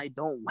Rhea, and I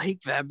don't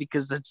like that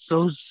because that's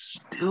so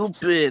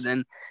stupid.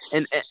 And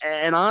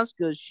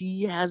Asuka,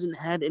 she hasn't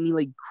had any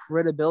like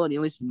credibility,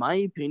 at least in my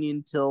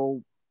opinion,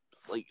 till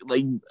like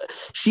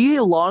she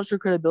lost her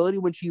credibility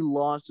when she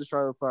lost to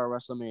Charlotte Flair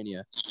at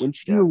WrestleMania. When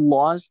she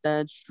lost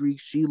that streak,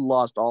 she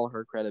lost all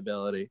her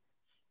credibility.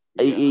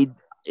 Yeah.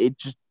 It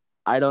just,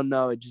 I don't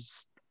know, it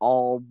just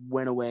all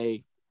went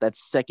away that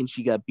second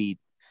she got beat.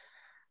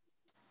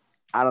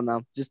 I don't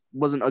know, just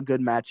wasn't a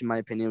good match in my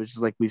opinion. It was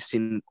just like we've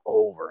seen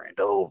over and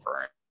over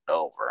and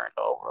over and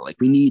over. Like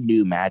we need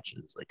new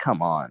matches. Like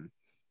come on.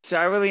 So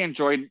I really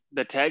enjoyed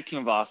the tag team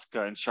of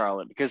Asuka and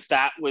Charlotte because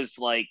that was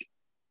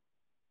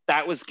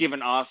giving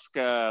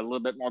Asuka a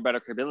little bit more better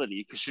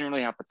credibility because she didn't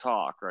really have to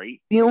talk,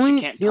 right? The only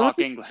she can't talk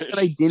English. That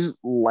I didn't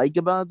like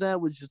about that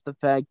was just the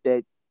fact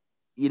that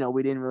we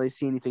didn't really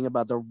see anything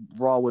about the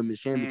Raw Women's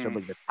Championship,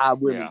 like the top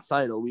women's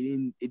title.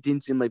 It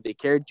didn't seem like they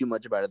cared too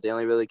much about it. They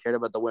only really cared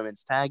about the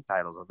women's tag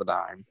titles at the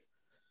time.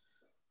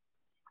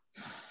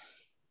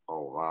 A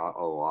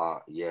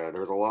lot. Yeah,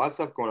 there's a lot of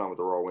stuff going on with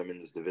the Raw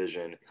Women's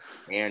division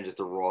and just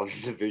the Raw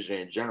division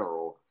in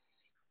general.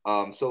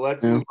 So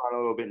let's move on a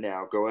little bit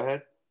now. Go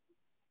ahead.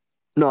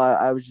 No,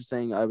 I was just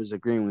saying I was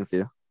agreeing with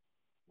you.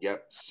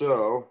 Yep.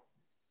 So,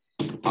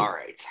 all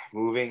right,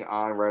 moving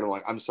on right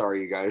along. I'm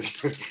sorry, you guys.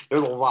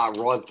 There's a lot.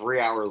 Raw's 3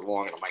 hours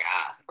long, and I'm like,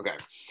 okay.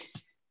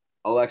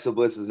 Alexa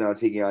Bliss is now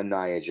taking on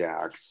Nia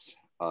Jax.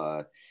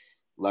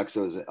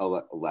 Alexa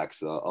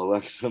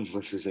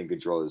Bliss is in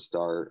control to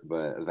start,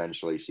 but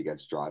eventually she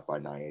gets dropped by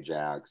Nia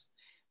Jax.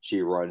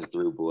 She runs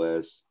through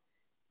Bliss.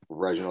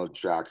 Reginald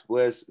tracks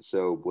Bliss,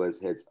 so Bliss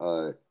hits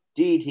a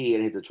DDT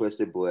and hits a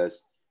Twisted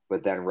Bliss,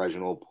 but then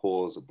Reginald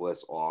pulls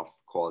Bliss off,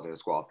 causing a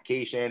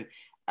disqualification.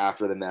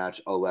 After the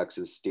match,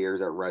 Alexa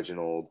stares at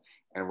Reginald,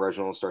 and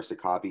Reginald starts to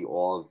copy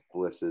all of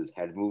Bliss's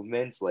head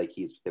movements like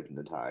he's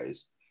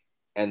hypnotized.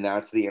 And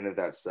that's the end of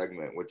that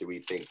segment. What do we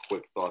think?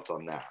 Quick thoughts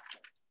on that.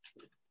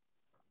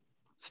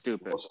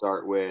 Stupid. We'll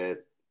start with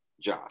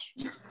Josh.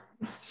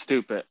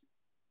 Stupid.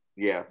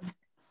 Yeah.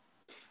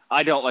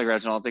 I don't like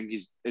Reginald. I think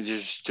he's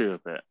just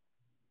stupid.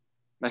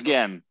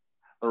 Again,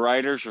 the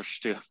writers are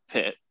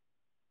stupid.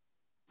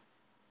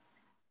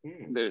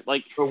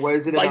 Like, so what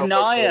is it like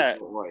about Nia?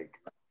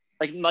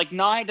 Like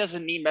Nia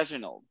doesn't need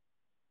Reginald.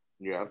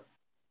 Yeah.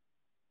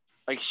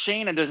 Like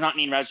Shayna does not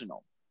need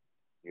Reginald.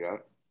 Yeah.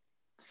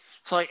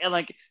 So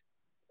like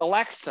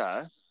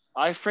Alexa,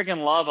 I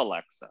freaking love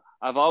Alexa.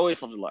 I've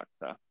always loved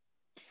Alexa.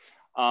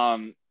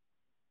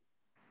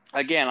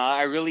 Again,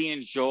 I really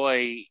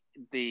enjoy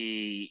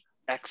the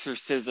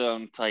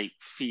exorcism type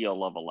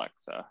feel of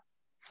Alexa.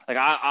 Like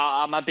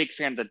I'm a big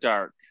fan of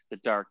the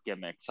dark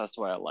gimmicks. That's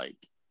what I like.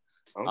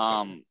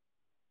 Okay.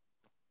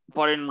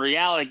 But in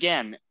reality,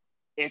 again,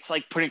 it's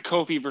like putting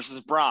Kofi versus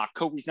Brock.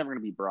 Kofi's never going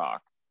to be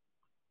Brock.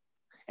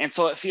 And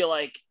so I feel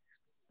like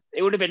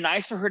it would have been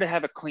nice for her to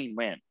have a clean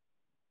win.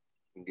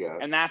 Yeah.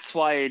 And that's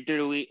why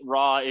WWE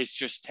Raw is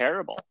just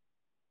terrible.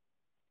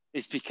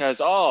 It's because,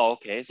 so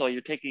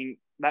you're taking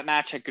that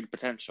match had good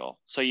potential.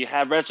 So you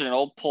have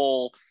Reginald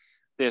pull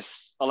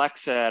this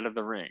Alexa out of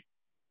the ring.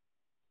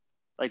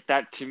 Like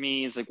that to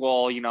me is like,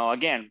 well,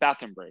 again,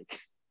 bathroom break.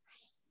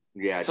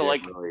 Yeah, so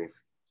definitely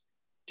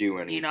do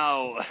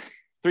anything.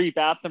 3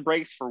 bathroom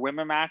breaks for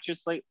women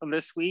matches like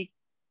this week.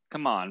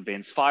 Come on,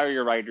 Vince, fire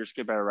your writers,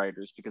 get better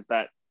writers, because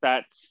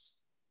that's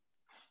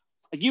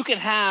like you can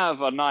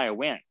have a Nia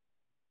win,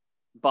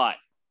 but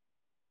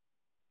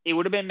it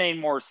would have been made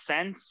more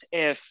sense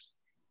if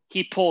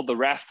he pulled the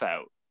ref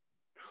out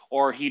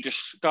or he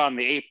just got on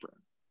the apron.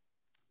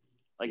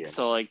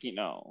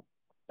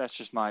 That's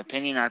just my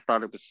opinion. I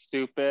thought it was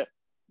stupid.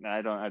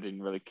 I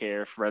didn't really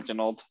care for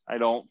Reginald. I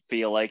don't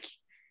feel like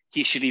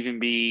he should even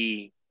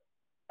be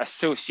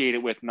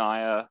associated with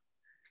Nia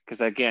because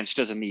again, she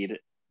doesn't need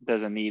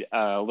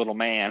a little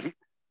man.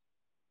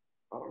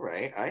 All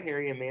right. I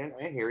hear you, man.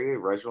 I hear you.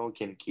 Reginald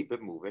can keep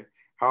it moving.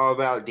 How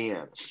about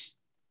Deanna?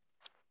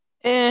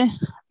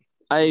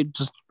 I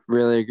just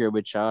really agree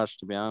with Josh,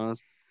 to be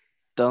honest.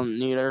 Don't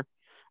need her.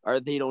 Or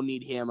they don't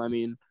need him. I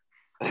mean,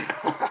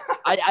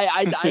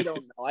 I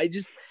don't know. I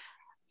just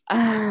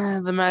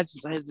the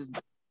matches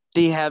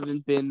they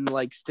haven't been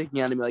like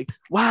sticking out to me like,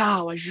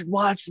 wow, I should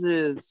watch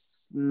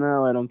this.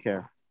 No, I don't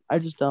care. I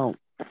just don't.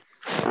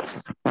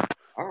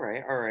 All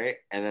right.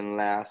 And then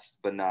last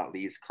but not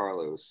least,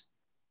 Carlos.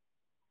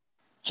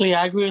 So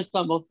yeah, I agree with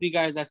both of you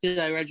guys. I feel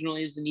like Reginald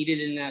isn't needed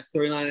in that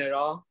storyline at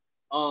all.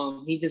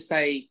 He just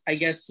I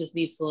guess just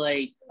needs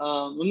to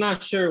I'm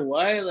not sure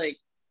why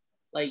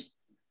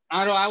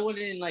I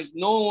wouldn't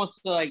no one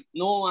wants to I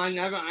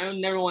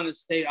never want to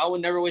say I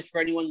would never wish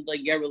for anyone to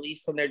get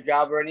released from their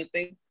job or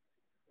anything,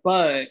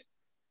 but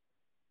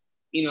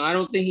I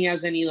don't think he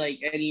has any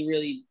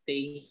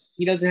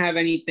he doesn't have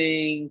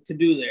anything to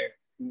do there.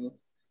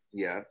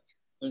 Yeah,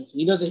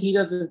 he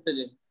doesn't fit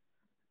in.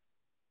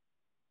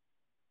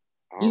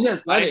 He's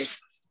athletic,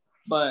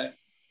 but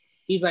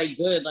he's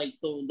good.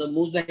 The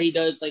moves that he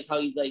does, how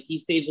he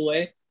stays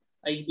away,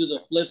 he do the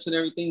flips and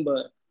everything.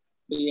 But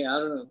yeah, I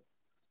don't know.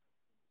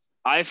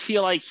 I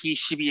feel like he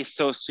should be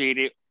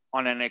associated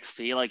on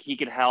NXT. He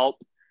could help.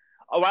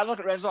 Oh, I look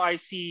at Renzo. I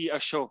see a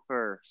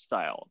chauffeur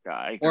style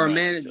guy or a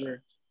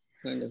manager.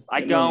 Kind of.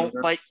 I don't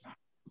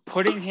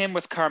putting him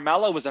with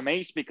Carmella was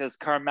amazing because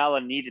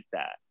Carmella needed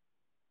that.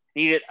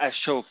 Needed a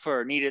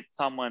chauffeur. Needed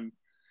someone.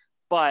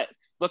 But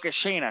look at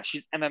Shayna.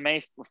 She's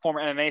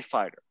former MMA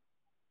fighter.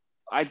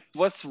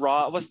 What's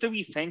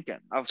we thinking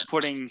of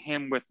putting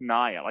him with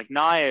Nia?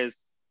 Nia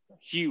is a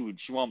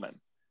huge woman.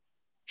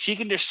 she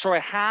can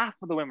destroy half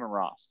of the women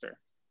roster.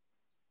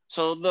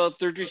 So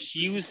they're just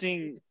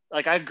using,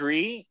 like, I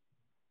agree.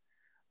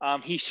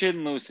 He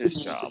shouldn't lose his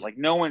job. Like,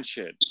 no one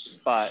should.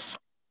 But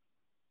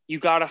you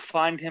got to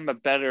find him a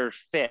better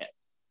fit,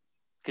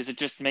 because it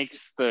just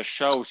makes the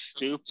show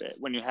stupid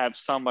when you have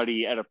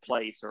somebody at a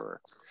place,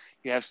 or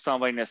you have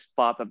somebody in a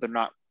spot that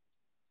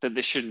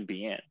they shouldn't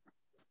be in.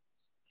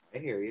 I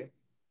hear you.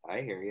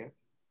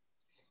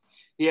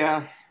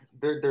 Yeah,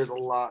 there's a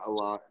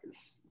lot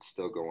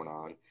still going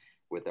on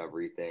with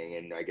everything,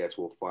 and I guess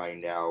we'll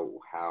find out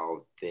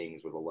how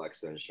things with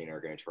Alexa and Shayna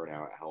are going to turn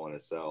out at Hell in a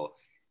Cell.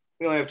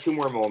 We only have two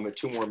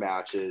more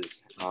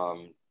matches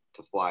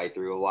to fly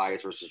through.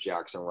 Elias versus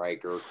Jackson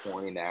Riker,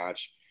 corny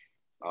match.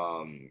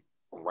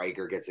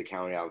 Riker gets the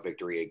count out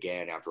victory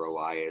again after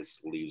Elias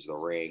leaves the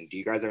ring. Do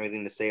you guys have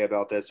anything to say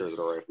about this, or is it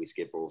all right if we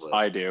skip over this?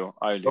 I do.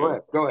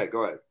 Go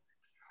ahead.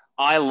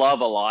 I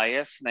love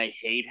Elias, and I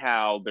hate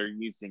how they're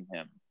using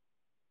him.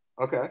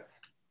 Okay.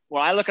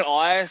 When I look at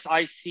Elias,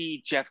 I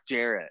see Jeff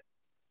Jarrett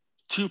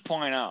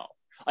 2.0.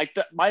 Like,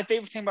 my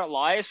favorite thing about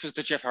Elias was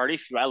the Jeff Hardy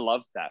feud. I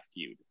loved that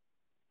feud.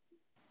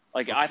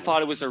 Like, I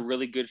thought it was a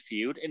really good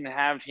feud, and to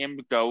have him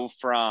go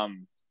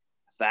from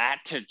that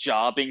to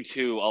jobbing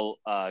to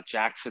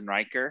Jackson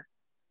Riker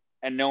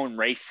and known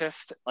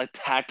racist, like,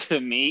 that to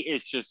me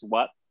is just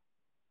what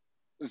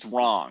is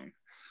wrong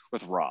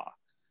with Raw.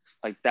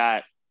 Like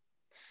that.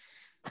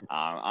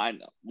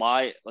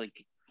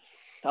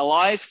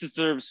 Elias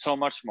deserves so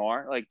much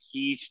more. Like,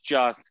 he's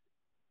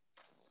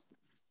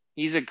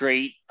a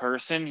great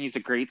person. He's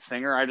a great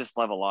singer. I just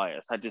love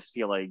Elias. I just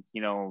feel like,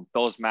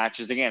 those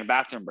matches, again,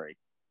 bathroom break.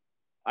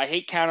 I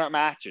hate count out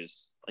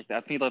matches. Like,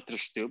 I feel like they're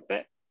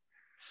stupid.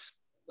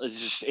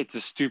 It's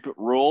a stupid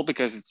rule,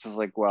 because it's just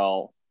like,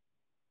 well,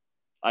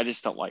 I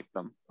just don't like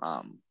them.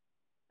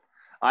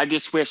 I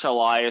just wish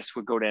Elias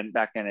would go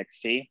back to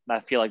NXT. I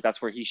feel like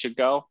that's where he should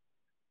go.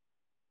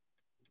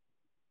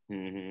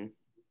 Mm-hmm.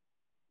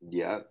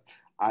 Yeah.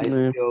 I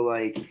feel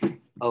like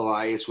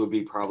Elias would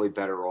be probably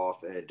better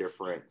off in a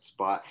different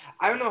spot.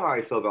 I don't know how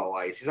I feel about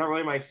Elias. He's not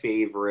really my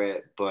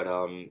favorite, but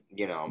I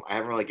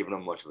haven't really given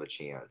him much of a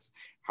chance.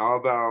 How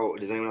about,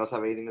 does anyone else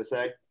have anything to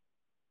say?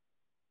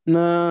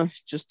 Nah,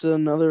 just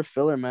another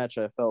filler match,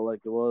 I felt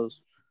like it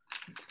was.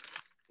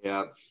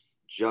 Yeah.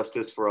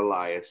 Justice for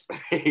Elias.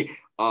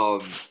 So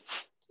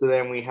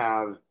then we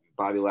have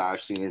Bobby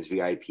Lashley and his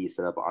VIP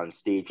set up on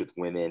stage with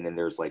women, and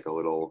there's like a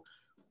little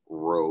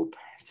rope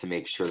to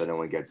make sure that no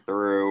one gets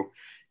through.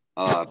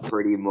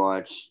 Pretty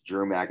much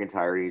Drew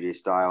McIntyre, AJ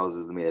Styles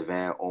is the main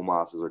event.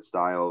 Omos is with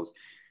Styles.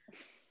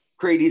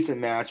 Pretty decent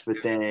match,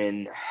 but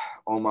then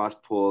Omos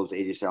pulls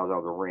AJ Styles out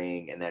of the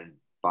ring, and then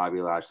Bobby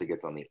Lashley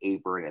gets on the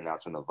apron, and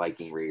that's when the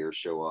Viking Raiders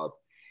show up.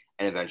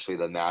 And eventually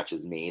the match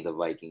is made, the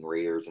Viking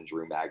Raiders and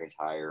Drew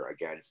McIntyre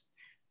against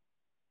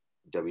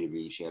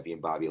WWE Champion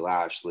Bobby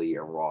Lashley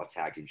and Raw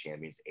Tag Team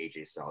Champions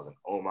AJ Styles and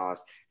Omos.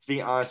 To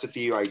be honest with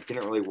you, I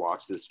didn't really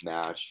watch this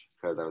match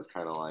because I was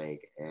kind of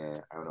like,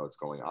 I don't know what's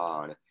going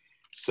on.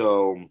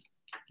 So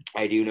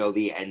I do know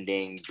the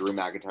ending. Drew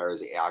McIntyre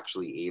is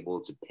actually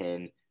able to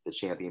pin the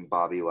champion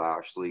Bobby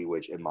Lashley,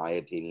 which in my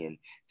opinion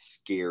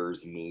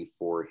scares me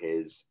for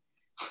his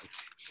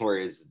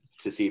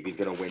to see if he's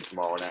going to win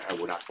tomorrow night.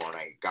 Or not tomorrow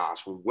night.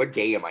 Gosh, what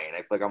day am I in? I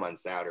feel like I'm on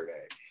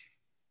Saturday.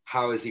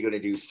 How is he going to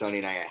do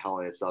Sunday night at Hell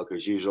in a Cell?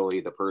 Because usually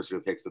the person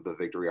who picks up the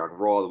victory on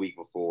Raw the week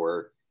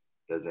before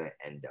doesn't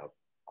end up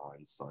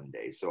on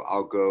Sunday. So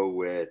I'll go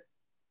with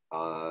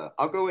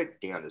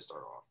Dan to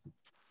start off.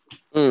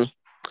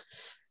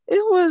 It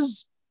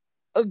was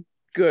a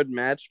good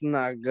match. I'm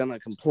not gonna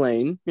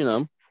complain.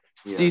 Yeah.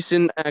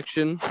 Decent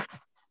action.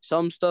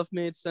 Some stuff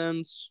made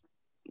sense.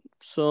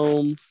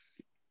 So,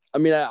 I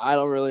mean, I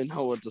don't really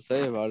know what to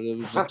say about it. It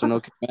was just an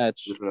okay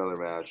match. Just another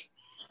match.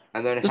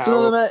 And then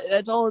another match.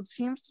 That's all it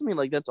seems to me.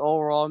 Like, that's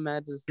all Raw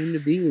matches seem to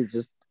be.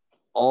 Just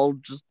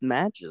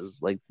matches.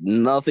 Like,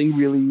 nothing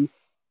really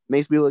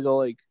makes me go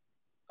like,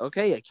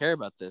 okay, I care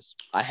about this.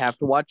 I have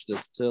to watch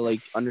this to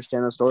like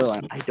understand the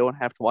storyline. I don't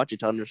have to watch it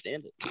to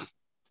understand it.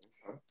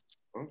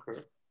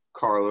 Okay.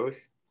 Carlos.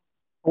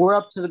 We're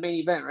up to the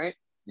main event, right?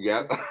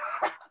 Yep.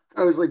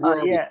 I was like,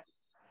 yeah.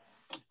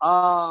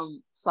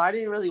 So I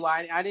didn't really.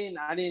 I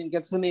didn't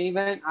get to the main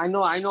event. I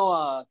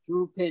know.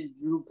 Drew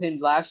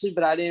pinned Lashley,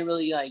 but I didn't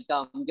really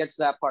get to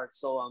that part.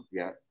 So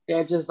yeah.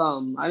 Just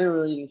I didn't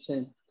really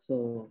understand.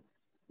 So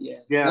yeah.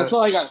 That's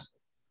all I got.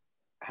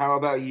 How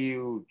about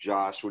you,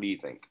 Josh? What do you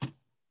think?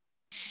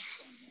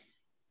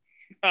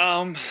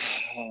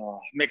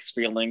 Mixed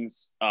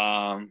feelings.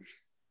 I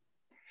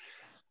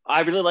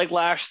really like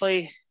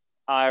Lashley.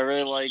 I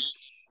really like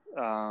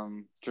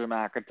Drew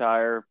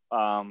McIntyre.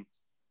 I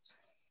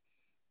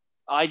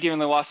didn't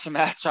really watch the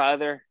match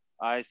either.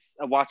 I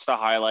watched the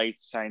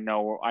highlights. I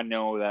know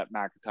that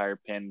McIntyre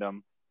pinned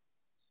him.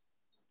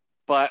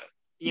 But,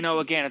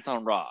 again, it's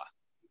on Raw.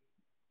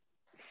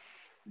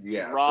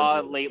 Yeah.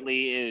 Raw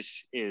lately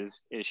is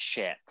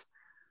shit.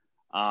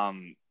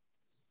 Raw,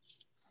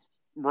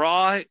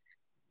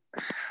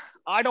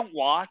 I don't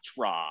watch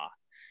Raw.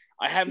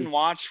 I haven't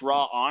watched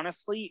Raw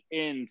honestly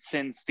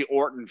since the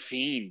Orton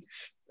Fiend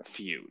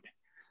feud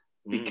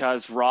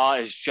because Raw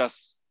is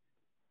just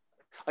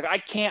like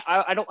I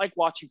don't like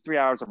watching 3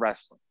 hours of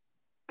wrestling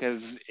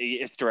because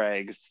it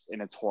drags and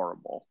it's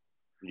horrible.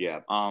 Yeah.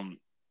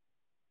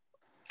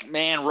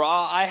 Man,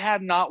 Raw. I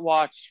have not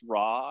watched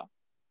Raw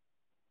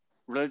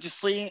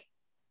religiously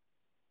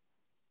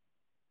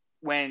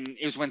when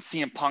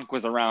CM Punk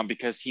was around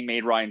because he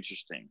made Raw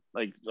interesting.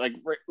 Like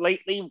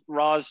lately,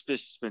 Raw's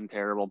just been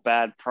terrible.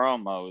 Bad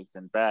promos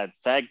and bad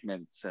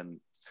segments, and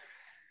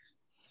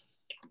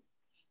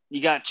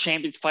you got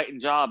champions fighting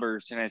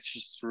jobbers, and it's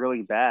just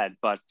really bad.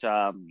 But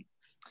I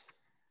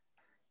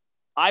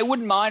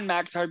wouldn't mind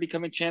McIntyre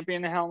becoming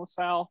champion in Hell in a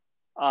Cell.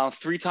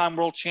 3-time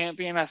world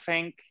champion, I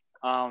think.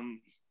 But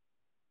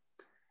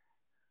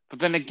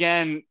then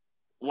again,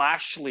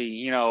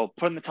 Lashley,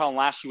 putting the title on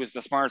Lashley was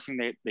the smartest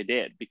thing they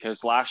did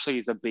because Lashley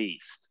is a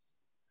beast.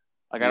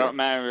 Like, I don't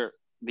remember,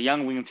 the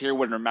young wings here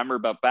wouldn't remember,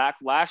 but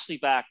Lashley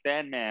back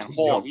then, man,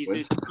 he's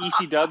his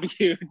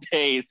ECW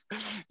days,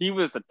 he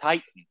was a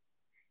titan.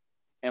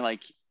 And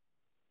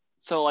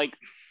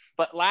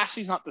but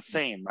Lashley's not the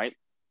same, right?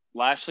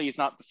 Lashley is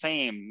not the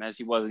same as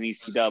he was in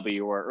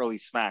ECW or early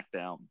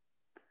SmackDown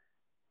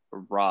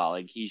or Raw.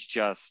 Like, he's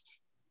just,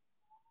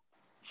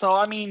 so,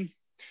 I mean,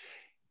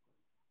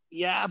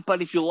 yeah,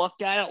 but if you look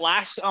at it,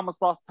 Lashley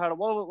almost lost the title.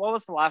 What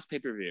was the last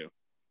pay-per-view?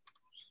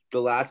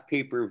 The last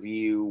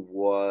pay-per-view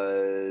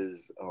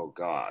was, oh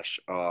gosh,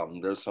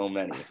 there's so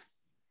many.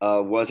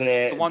 Wasn't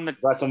it the one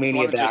that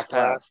WrestleMania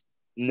Backlash?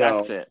 No.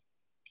 That's it.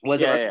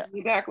 Was it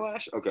WrestleMania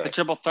Backlash? Okay. The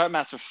triple threat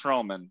match with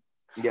Strowman.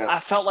 Yeah. I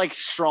felt like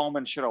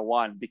Strowman should have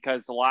won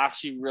because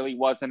Lashley really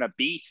wasn't a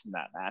beast in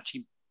that match.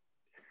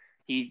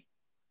 He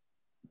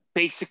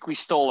basically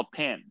stole a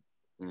pin.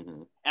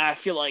 Mm-hmm. And I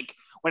feel like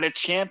when a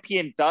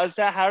champion does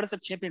that, how does a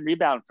champion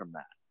rebound from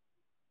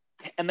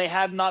that? And they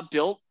have not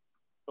built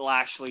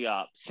Lashley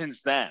up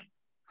since then.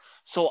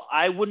 So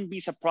I wouldn't be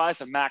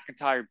surprised if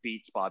McIntyre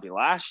beats Bobby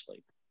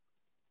Lashley.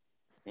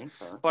 Okay.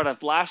 But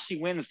if Lashley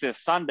wins this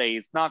Sunday,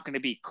 it's not going to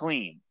be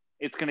clean.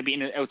 It's going to be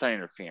an outside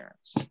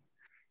interference.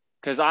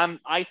 Because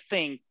I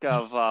think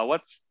of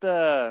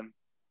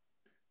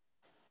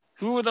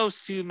who are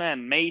those two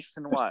men? Mace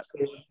and what?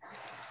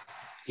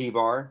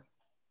 T-Bar?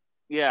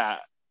 Yeah.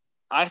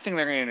 I think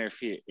they're going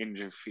to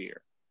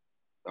interfere.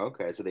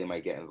 Okay, so they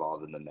might get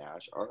involved in the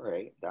match. All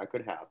right, that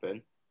could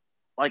happen.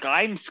 Like,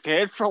 I'm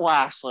scared for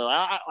Lashley.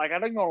 I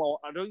don't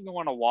even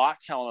want to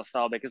watch Hell in a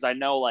Cell because I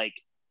know, like,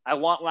 I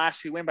want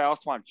Lashley to win, but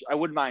I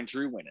wouldn't mind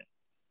Drew winning.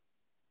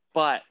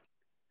 But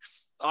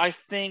I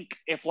think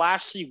if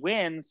Lashley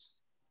wins,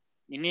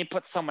 you need to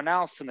put someone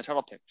else in the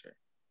title picture.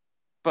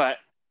 But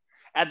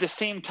at the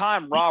same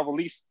time, Raw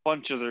released a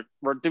bunch of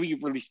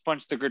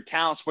the good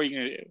talents. What are you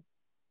going to do?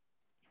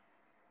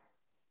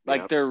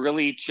 Like, they're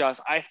really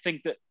just, I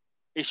think that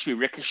it should be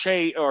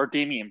Ricochet or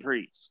Damian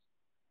Priest.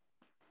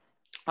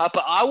 But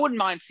I wouldn't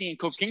mind seeing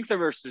Kofi Kingston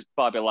versus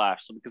Bobby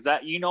Lashley because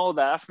that's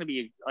going to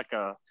be like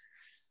a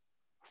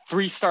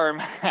 3-star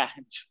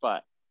match.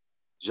 But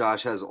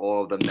Josh has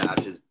all of the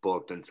matches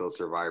booked until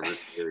Survivor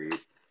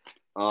Series.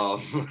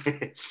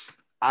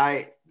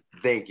 I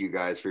thank you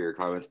guys for your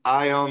comments.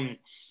 I don't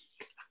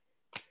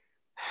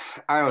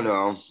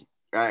know.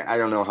 I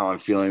don't know how I'm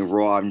feeling.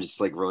 Raw, I'm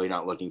just like really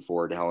not looking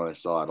forward to Hell in a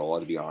Cell at all,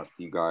 to be honest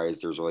with you guys.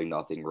 There's really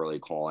nothing really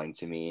calling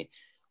to me.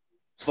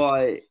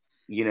 But,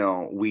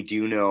 we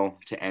do know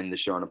to end the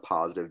show on a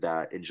positive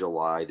that in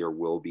July there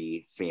will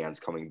be fans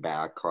coming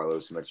back.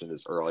 Carlos mentioned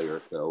this earlier,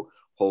 so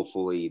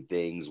hopefully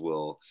things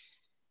will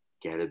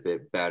get a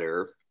bit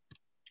better.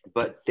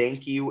 But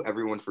thank you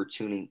everyone for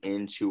tuning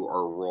into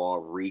our Raw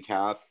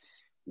recap.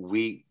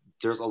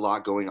 There's a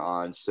lot going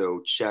on,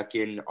 so check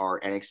in our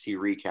NXT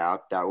recap.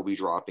 That will be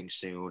dropping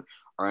soon.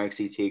 Our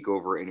NXT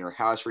TakeOver in Your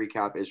House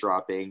recap is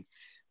dropping.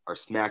 Our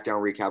SmackDown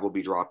recap will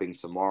be dropping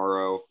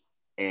tomorrow.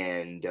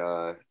 And,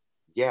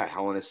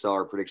 Hell in a Cell,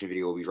 our prediction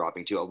video will be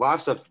dropping too. A lot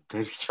of stuff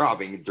going to be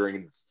dropping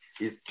during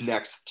these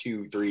next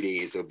 2-3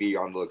 days, so be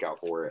on the lookout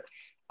for it.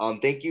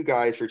 Thank you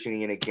guys for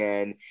tuning in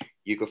again.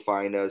 You can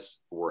find us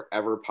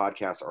wherever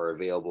podcasts are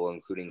available,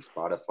 including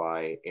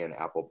Spotify and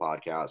Apple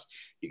Podcasts.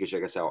 You can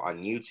check us out on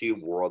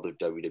YouTube, World of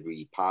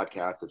WWE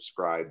Podcast.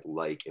 Subscribe,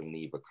 like, and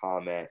leave a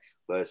comment.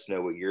 Let us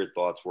know what your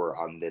thoughts were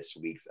on this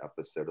week's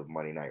episode of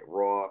Monday Night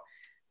Raw.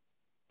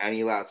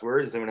 Any last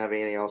words? Does anyone have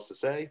anything else to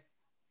say?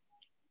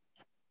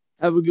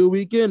 Have a good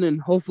weekend, and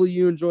hopefully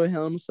you enjoy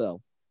Hell in a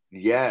Cell.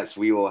 Yes,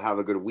 we will have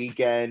a good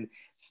weekend.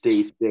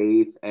 Stay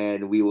safe,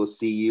 and we will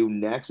see you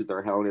next with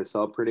our Hell in a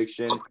Cell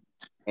prediction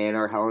and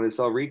our Hell in a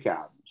Cell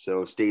recap.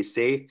 So stay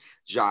safe.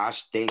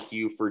 Josh, thank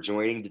you for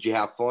joining. Did you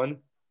have fun?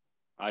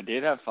 I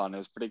did have fun. It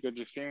was a pretty good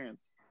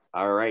experience.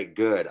 All right,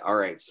 good. All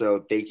right,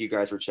 so thank you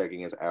guys for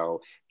checking us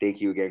out.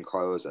 Thank you again,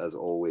 Carlos, as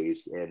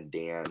always, and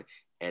Dan,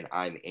 and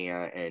I'm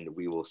Ann, and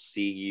we will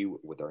see you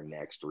with our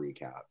next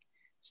recap.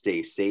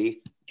 Stay safe.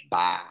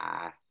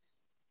 Bye.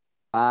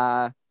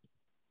 Bye.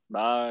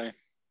 Bye.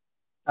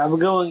 Have a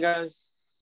good one, guys.